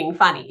just being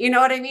funny. You know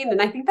what I mean?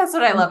 And I think that's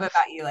what I love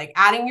about you, like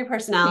adding your Thank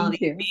personality,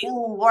 you. being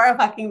Laura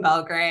fucking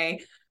Belgray.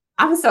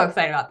 I'm so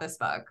excited about this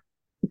book.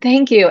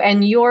 Thank you.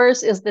 And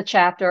yours is the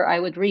chapter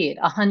I would read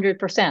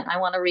 100%. I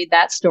want to read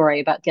that story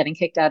about getting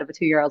kicked out of a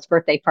 2-year-old's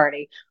birthday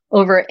party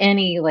over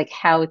any like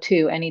how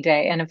to any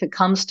day. And if it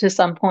comes to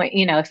some point,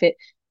 if it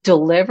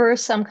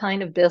delivers some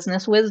kind of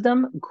business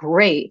wisdom,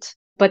 great.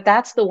 But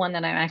that's the one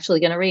that I'm actually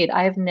going to read.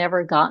 I have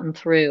never gotten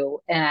through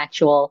an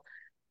actual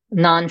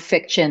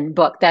nonfiction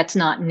book that's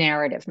not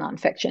narrative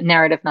nonfiction,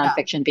 narrative Yeah.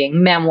 nonfiction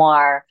being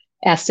memoir,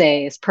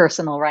 essays,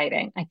 personal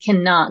writing. I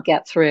cannot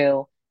get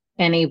through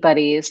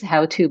anybody's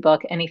how-to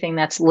book, anything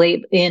that's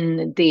late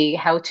in the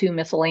how-to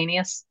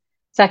miscellaneous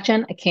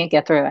section. I can't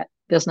get through it.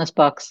 Business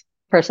books,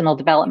 personal You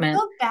development.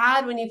 feel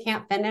bad when you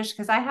can't finish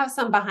because I have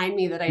some behind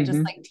me that I just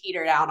Mhm. like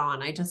teetered out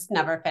on. I just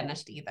never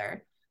finished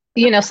either.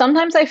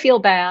 Sometimes I feel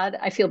bad.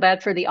 I feel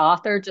bad for the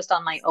author just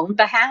on my own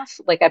behalf.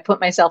 Like I put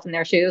myself in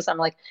their shoes. I'm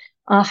like,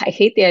 oh, I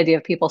hate the idea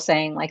of people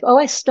saying like, oh,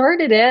 I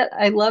started it.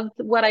 I loved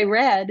what I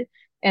read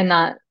and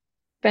not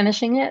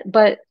finishing it.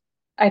 But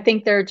I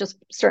think there are just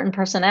certain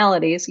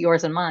personalities,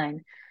 yours and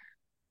mine,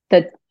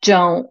 that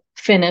don't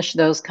finish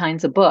those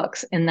kinds of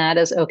books. And that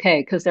is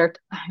okay. Because I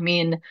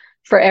mean,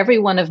 for every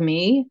one of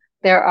me,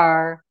 there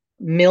are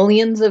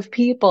millions of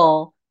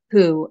people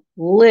who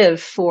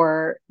live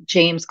for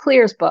James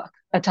Clear's book,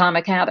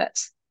 Atomic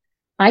Habits.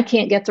 I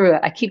can't get through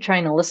it. I keep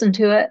trying to listen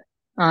to it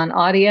on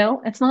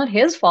audio. It's not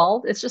his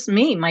fault. It's just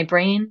me. My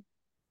brain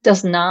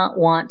does not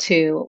want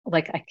to,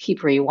 like, I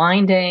keep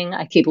rewinding.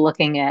 I keep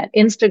looking at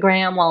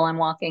Instagram while I'm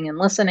walking and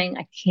listening.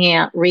 I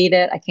can't read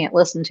it. I can't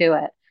listen to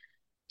it.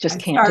 Just I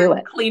can't do start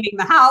it. cleaning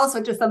the house,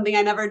 which is something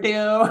I never do.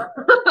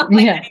 Like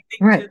Yeah, anything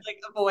to right. like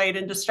avoid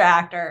and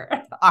distract or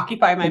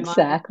occupy my mind.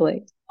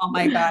 Exactly. Oh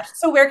my gosh.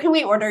 So where can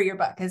we order your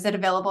book? Is it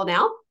available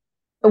now?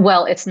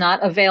 Well, it's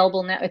not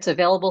available now. It's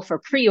available for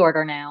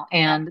pre-order now,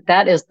 and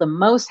that is the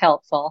most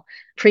helpful.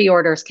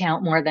 Pre-orders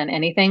count more than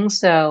anything.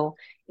 So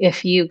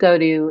if you go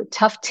to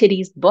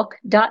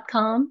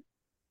toughtittiesbook.com,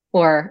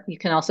 or you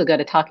can also go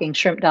to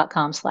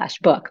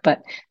talkingshrimp.com/book,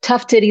 but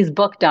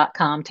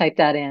toughtittiesbook.com, type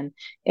that in,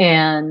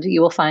 and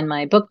you will find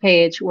my book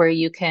page where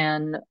you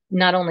can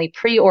not only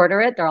pre-order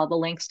it, there are all the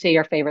links to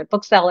your favorite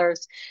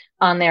booksellers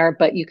on there,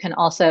 but you can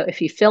also,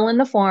 if you fill in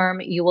the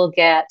form, you will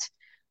get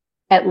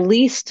at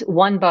least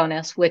one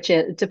bonus, which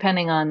is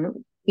depending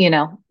on,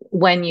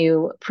 when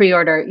you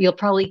pre-order, you'll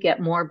probably get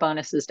more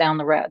bonuses down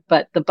the road.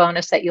 But the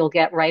bonus that you'll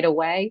get right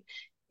away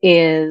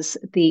is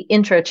the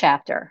intro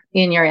chapter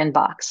in your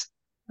inbox.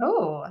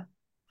 Oh, I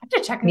have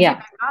to check and see if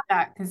Yeah. I got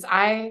that because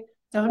I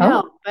don't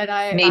know, Oh, but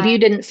maybe I you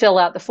didn't fill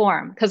out the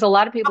form because a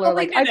lot of people are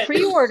probably like, I didn't.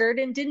 pre-ordered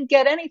and didn't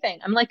get anything.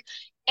 I'm like,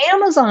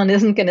 Amazon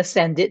isn't going to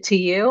send it to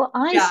you.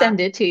 I Yeah. send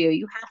it to you.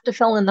 You have to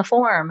fill in the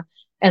form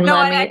and No,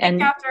 let and me, I think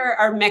and after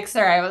our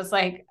mixer, I was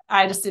like,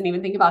 I just didn't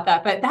even think about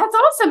that. But that's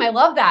awesome. I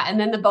love that. And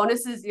then the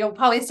bonuses, you'll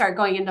probably start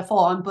going into full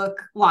on book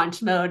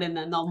launch mode, and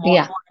then they'll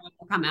yeah. more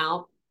will come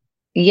out.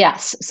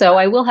 Yes. So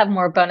I will have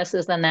more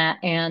bonuses than that.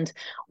 And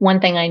one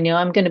thing I know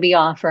I'm going to be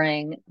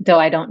offering, though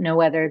I don't know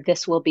whether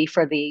this will be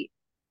for the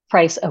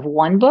price of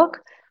one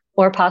book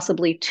or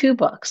possibly two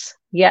books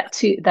yet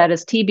to that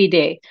is TBD.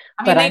 I mean,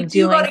 But they I'm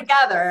do go doing,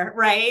 together,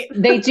 right?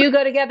 they do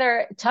go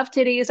together. Tough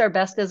titties are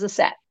best as a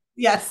set.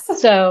 Yes.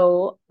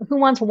 So who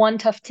wants one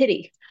tough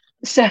titty?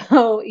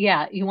 So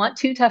yeah, you want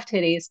two tough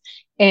titties.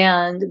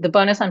 And the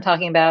bonus I'm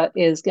talking about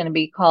is going to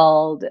be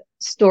called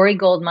Story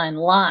Goldmine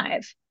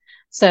Live.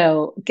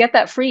 So get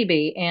that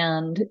freebie,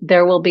 and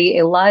there will be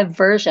a live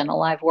version, a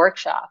live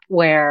workshop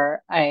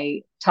where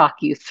I talk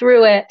you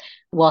through it.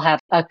 We'll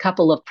have a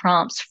couple of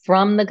prompts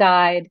from the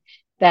guide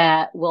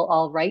that we'll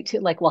all write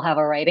to, like we'll have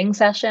a writing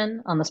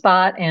session on the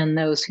spot, and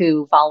those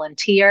who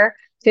volunteer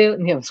to.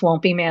 This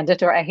won't be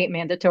mandatory. I hate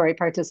mandatory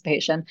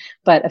participation,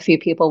 but a few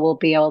people will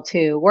be able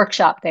to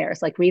workshop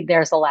theirs, like read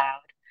theirs aloud.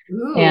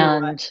 Ooh.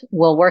 And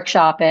we'll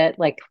workshop it,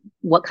 like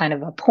what kind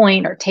of a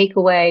point or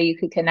takeaway you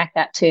could connect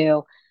that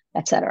to,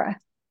 etc.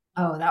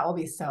 Oh, that will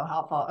be so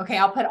helpful. Okay,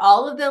 I'll put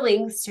all of the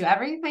links to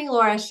everything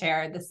Laura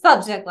shared, the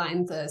subject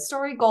lines, the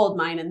story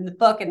goldmine, and the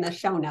book in the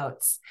show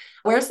notes.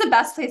 Where's the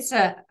best place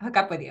to hook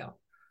up with you?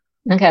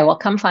 Okay, well,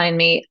 come find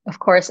me, of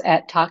course,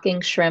 at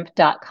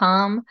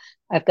talkingshrimp.com.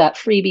 I've got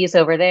freebies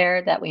over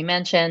there that we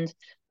mentioned.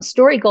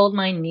 Story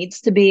Goldmine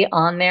needs to be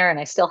on there, and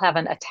I still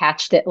haven't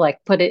attached it, like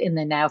put it in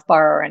the nav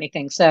bar or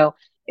anything. So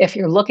if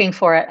you're looking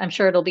for it, I'm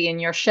sure it'll be in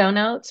your show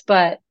notes,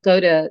 but go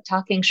to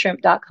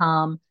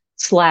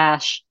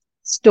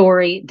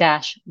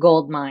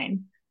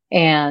talkingshrimp.com/story-goldmine,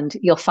 and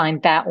you'll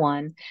find that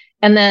one.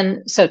 And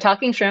then, so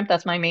Talking Shrimp,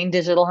 that's my main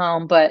digital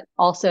home, but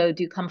also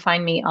do come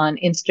find me on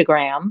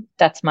Instagram.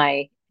 That's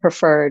my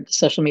preferred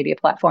social media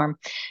platform.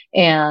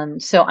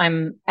 And so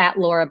I'm at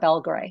Laura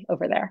Belgray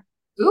over there.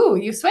 Ooh,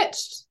 you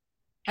switched.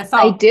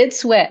 I did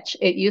switch.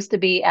 It used to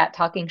be at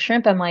Talking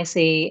Shrimp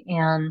NYC.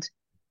 And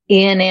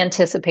in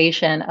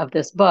anticipation of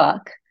this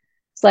book,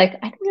 it's like,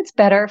 I think it's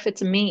better if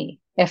it's me,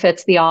 if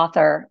it's the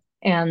author.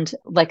 And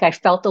like, I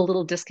felt a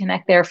little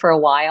disconnect there for a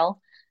while.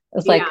 It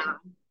was like,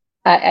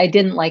 I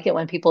didn't like it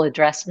when people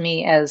addressed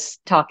me as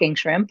Talking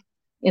Shrimp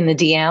in the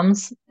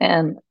DMs.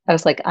 And I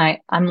was like,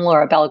 I'm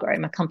Laura Belgray.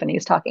 My company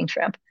is Talking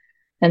Shrimp.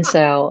 And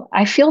so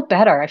I feel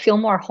better. I feel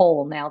more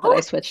whole now that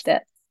I switched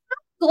it.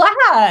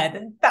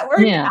 Glad that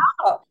worked out.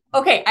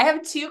 Okay, I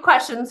have 2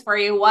 questions for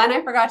you. One,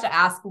 I forgot to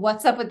ask,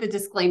 what's up with the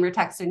disclaimer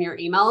text in your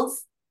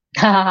emails?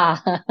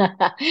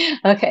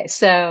 Okay,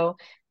 so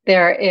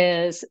there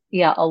is,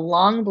 a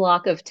long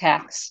block of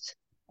text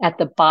at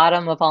the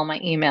bottom of all my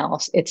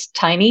emails. It's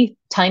tiny,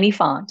 tiny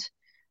font.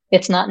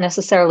 It's not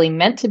necessarily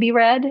meant to be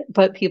read,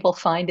 but people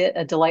find it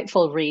a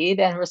delightful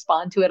read and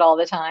respond to it all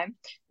the time.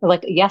 They're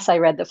like, yes, I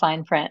read the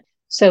fine print.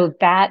 So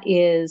that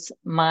is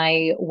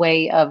my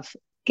way of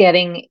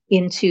getting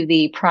into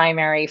the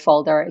primary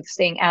folder,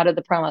 staying out of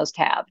the promos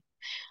tab.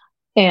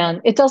 And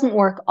it doesn't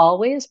work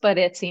always, but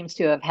it seems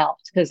to have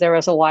helped, because there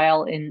was a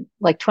while in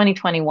like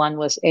 2021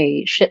 was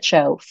a shit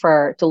show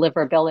for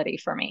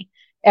deliverability for me.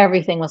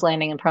 Everything was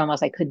landing in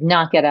promos. I could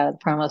not get out of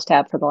the promos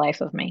tab for the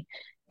life of me.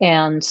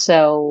 And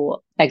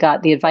so I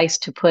got the advice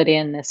to put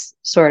in this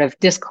sort of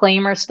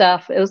disclaimer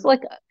stuff. It was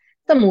like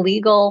some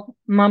legal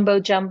mumbo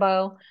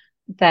jumbo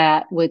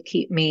that would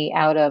keep me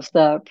out of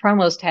the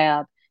promos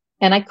tab.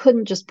 And I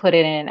couldn't just put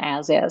it in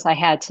as is. I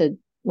had to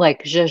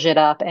like zhuzh it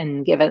up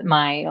and give it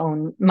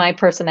my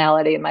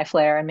personality and my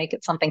flair and make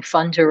it something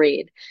fun to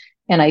read.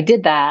 And I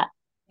did that.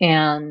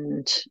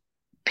 And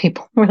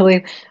people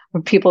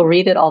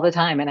read it all the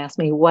time and ask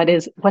me,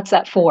 what's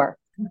that for?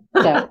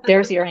 So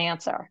there's your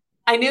answer.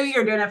 I knew you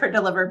were doing it for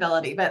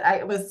deliverability, but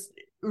I was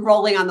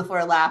rolling on the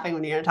floor laughing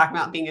when you were talking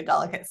about being a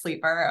delicate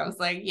sleeper. I was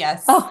like,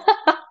 yes. Oh,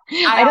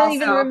 I don't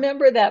even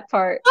remember that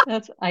part.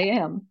 I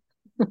am.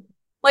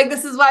 Like,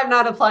 this is why I'm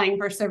not applying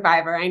for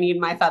Survivor. I need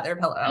my feather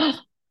pillow.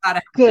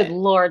 Good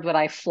Lord, would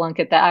I flunk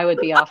at that? I would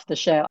be off the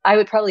show. I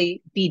would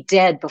probably be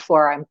dead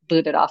before I'm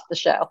booted off the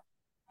show.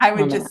 I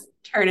would just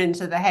turn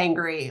into the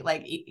hangry,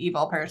 like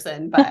evil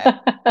person.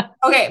 But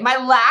okay, my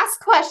last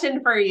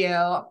question for you,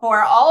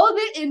 for all of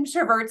the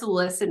introverts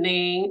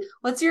listening,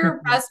 what's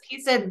your best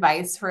piece of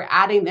advice for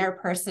adding their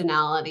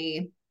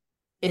personality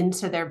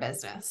into their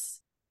business?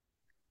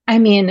 I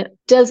mean,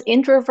 does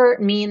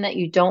introvert mean that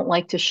you don't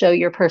like to show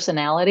your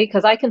personality?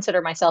 Because I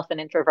consider myself an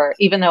introvert,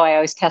 even though I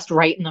always test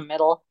right in the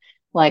middle,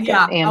 like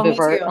an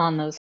ambivert on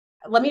those.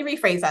 Let me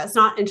rephrase that. It's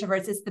not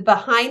introverts. It's the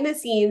behind the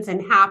scenes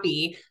and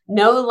happy,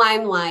 no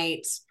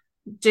limelight,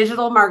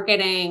 digital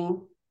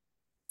marketing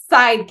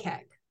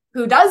sidekick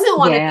who doesn't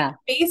want to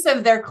be the face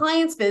of their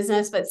client's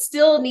business, but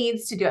still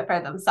needs to do it for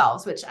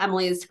themselves, which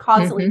Emily is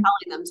constantly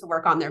telling them to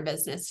work on their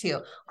business too.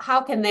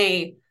 How can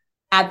they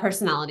add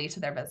personality to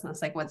their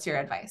business? Like, what's your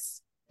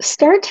advice?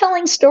 Start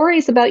telling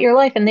stories about your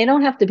life, and they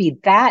don't have to be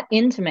that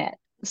intimate.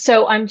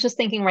 So I'm just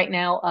thinking right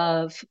now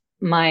of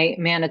my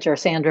manager,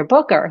 Sandra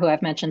Booker, who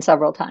I've mentioned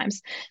several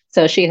times.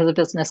 So she has a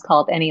business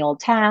called Any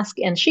Old Task,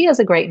 and she has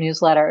a great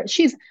newsletter.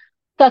 She's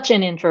such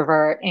an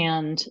introvert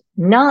and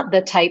not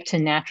the type to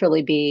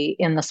naturally be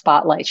in the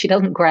spotlight. She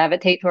doesn't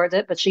gravitate towards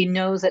it, but she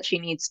knows that she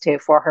needs to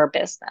for her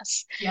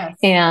business. Yes.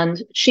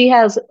 And she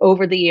has,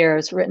 over the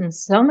years, written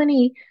so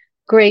many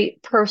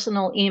great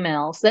personal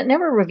emails that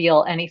never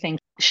reveal anything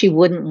she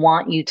wouldn't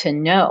want you to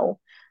know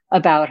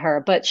about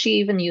her. But she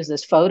even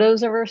uses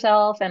photos of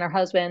herself and her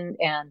husband,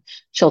 and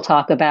she'll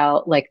talk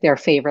about like their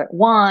favorite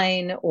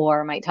wine,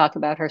 or might talk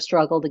about her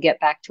struggle to get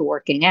back to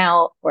working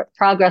out, or the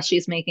progress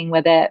she's making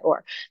with it,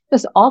 or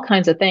just all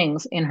kinds of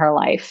things in her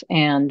life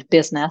and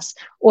business,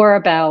 or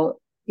about,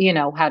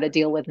 how to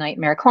deal with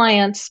nightmare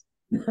clients,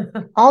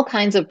 all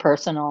kinds of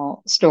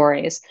personal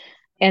stories.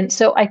 And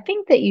so I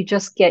think that you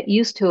just get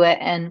used to it,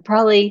 and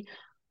probably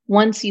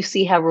once you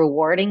see how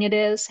rewarding it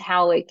is,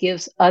 how it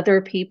gives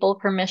other people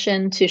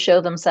permission to show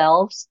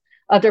themselves,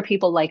 other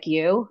people like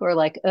you who are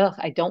like, ugh,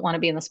 I don't want to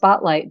be in the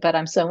spotlight, but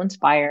I'm so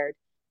inspired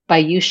by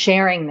you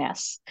sharing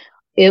this,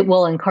 it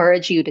will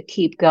encourage you to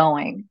keep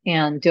going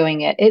and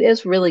doing it. It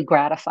is really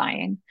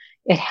gratifying.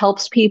 It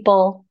helps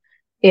people.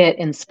 It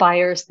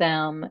inspires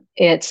them.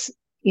 It's,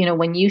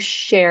 when you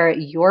share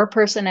your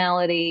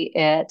personality,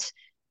 it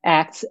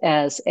acts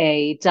as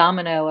a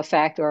domino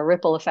effect or a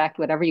ripple effect,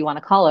 whatever you want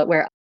to call it,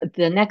 where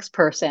the next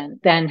person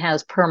then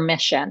has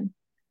permission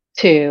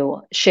to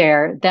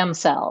share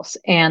themselves,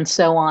 and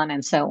so on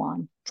and so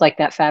on. It's like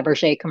that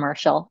Fabergé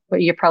commercial,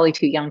 but you're probably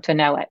too young to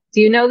know it.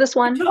 Do you know this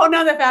one? I don't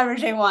know the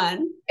Fabergé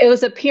one. It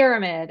was a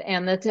pyramid,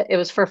 and it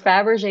was for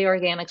Fabergé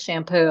organic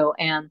shampoo.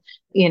 And,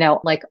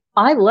 like,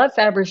 I love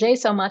Fabergé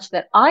so much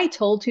that I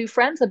told 2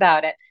 friends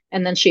about it.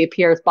 And then she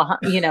appears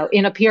behind,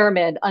 in a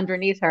pyramid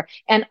underneath her.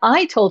 And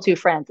I told 2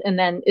 friends, and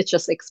then it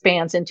just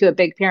expands into a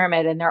big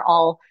pyramid, and they're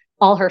all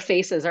her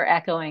faces are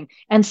echoing,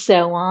 and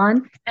so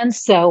on and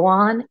so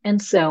on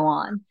and so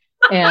on.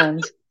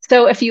 And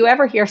so if you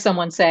ever hear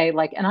someone say,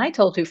 like, and I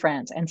told 2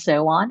 friends, and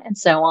so on and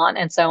so on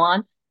and so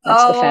on,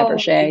 that's the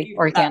Fabergé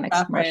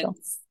organics commercial.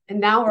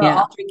 And now we're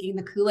all drinking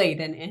the Kool-Aid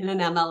in an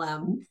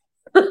MLM.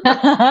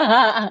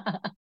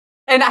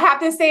 And I have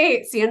to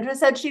say, Sandra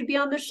said she'd be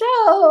on the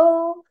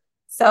show.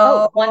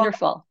 So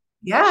wonderful.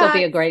 Yeah. She'll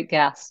be a great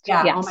guest.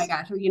 Yeah. Yes. Oh my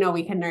gosh.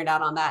 We can nerd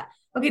out on that.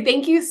 Okay.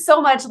 Thank you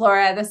so much,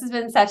 Laura. This has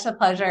been such a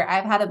pleasure.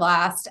 I've had a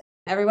blast.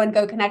 Everyone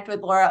go connect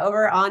with Laura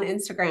over on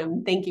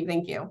Instagram. Thank you.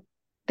 Thank you.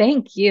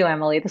 Thank you,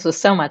 Emily. This was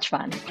so much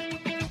fun.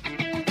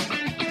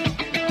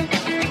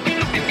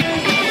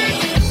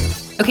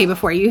 Okay,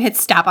 before you hit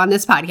stop on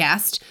this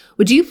podcast,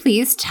 would you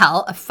please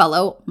tell a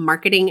fellow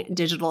marketing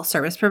digital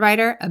service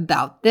provider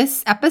about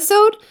this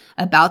episode,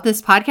 about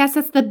this podcast?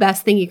 That's the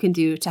best thing you can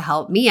do to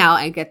help me out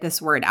and get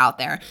this word out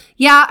there.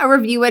 Yeah, a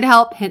review would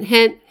help. Hint,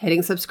 hint.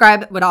 Hitting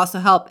subscribe would also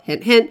help.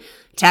 Hint, hint.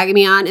 Tagging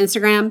me on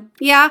Instagram.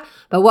 Yeah,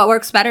 but what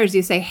works better is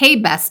you say, hey,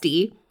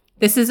 bestie,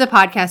 this is a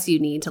podcast you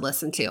need to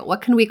listen to.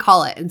 What can we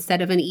call it?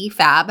 Instead of an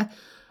EFAB,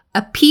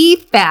 a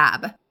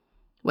PFAB.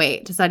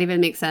 Wait, does that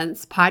even make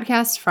sense?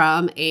 Podcast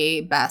from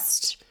a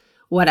best,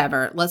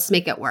 whatever. Let's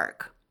make it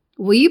work.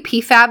 Will you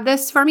PFAB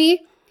this for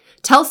me?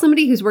 Tell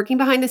somebody who's working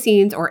behind the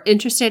scenes or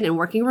interested in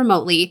working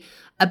remotely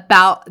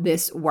about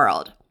this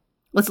world.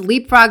 Let's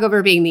leapfrog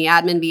over being the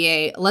admin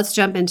VA. Let's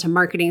jump into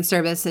marketing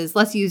services.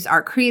 Let's use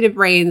our creative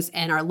brains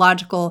and our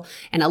logical,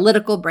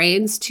 analytical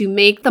brains to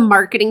make the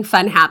marketing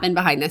fun happen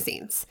behind the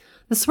scenes.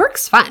 This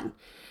work's fun.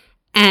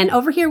 And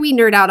over here, we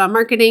nerd out on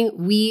marketing.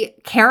 We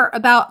care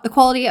about the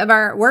quality of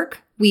our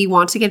work. We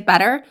want to get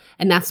better.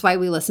 And that's why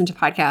we listen to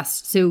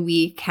podcasts, so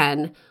we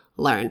can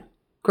learn.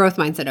 Growth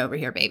mindset over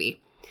here,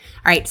 baby.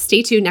 All right,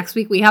 stay tuned. Next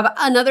week, we have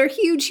another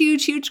huge,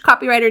 huge, huge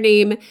copywriter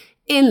name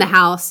in the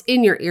house,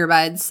 in your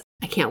earbuds.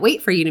 I can't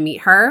wait for you to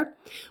meet her.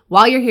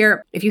 While you're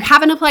here, if you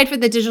haven't applied for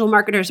the Digital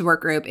Marketers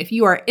Work Group, if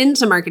you are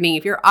into marketing,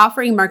 if you're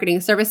offering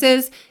marketing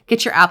services,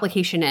 get your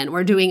application in.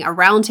 We're doing a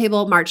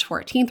roundtable March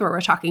 14th where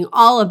we're talking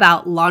all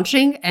about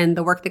launching and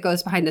the work that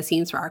goes behind the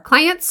scenes for our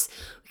clients.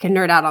 We can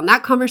nerd out on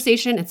that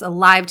conversation. It's a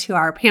live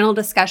 2-hour panel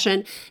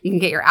discussion. You can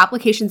get your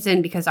applications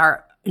in because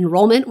our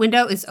enrollment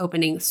window is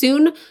opening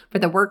soon for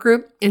the work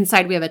group.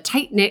 Inside, we have a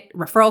tight-knit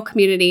referral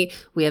community.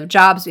 We have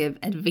jobs, we have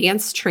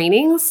advanced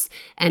trainings,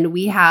 and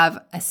we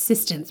have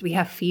assistance. We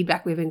have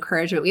feedback, we have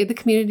encouragement. We have the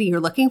community you're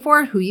looking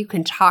for, who you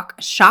can talk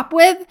shop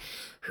with,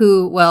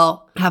 who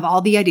will have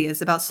all the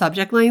ideas about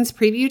subject lines,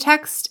 preview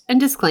text, and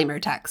disclaimer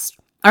text.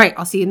 All right,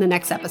 I'll see you in the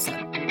next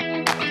episode.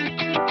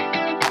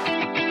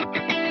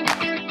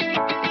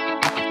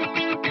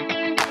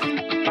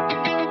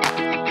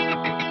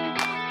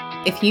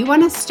 If you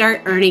want to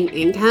start earning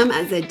income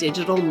as a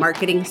digital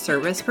marketing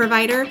service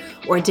provider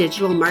or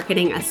digital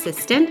marketing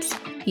assistant,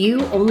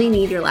 you only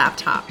need your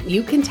laptop.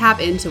 You can tap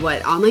into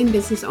what online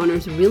business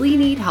owners really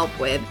need help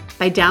with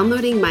by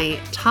downloading my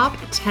top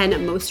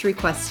 10 most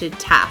requested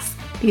tasks.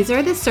 These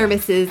are the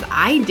services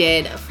I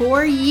did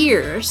for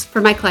years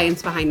for my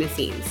clients behind the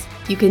scenes.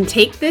 You can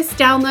take this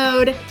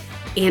download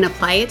and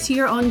apply it to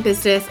your own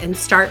business and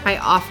start by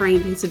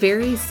offering these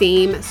very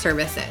same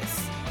services.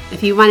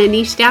 If you want to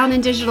niche down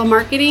in digital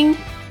marketing,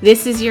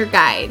 this is your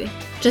guide.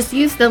 Just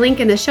use the link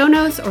in the show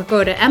notes or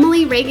go to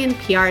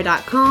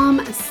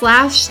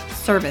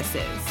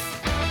emilyreaganpr.com/services.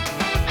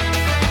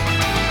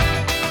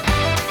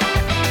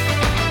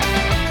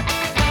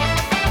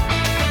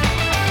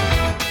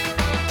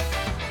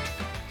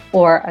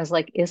 Or I was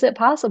like, is it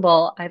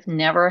possible? I've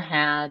never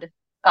had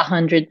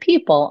 100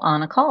 people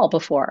on a call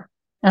before.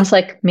 And I was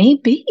like,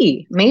 maybe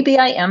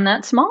I am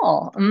that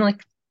small. I'm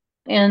like,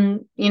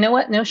 and you know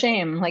what? No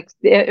shame. Like,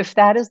 if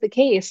that is the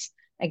case,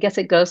 I guess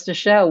it goes to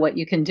show what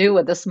you can do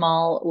with a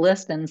small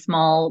list and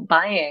small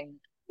buying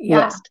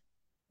list,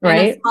 right?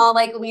 And a small,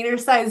 like, wiener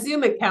size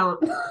Zoom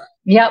account.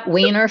 Yep,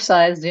 wiener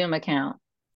size Zoom account.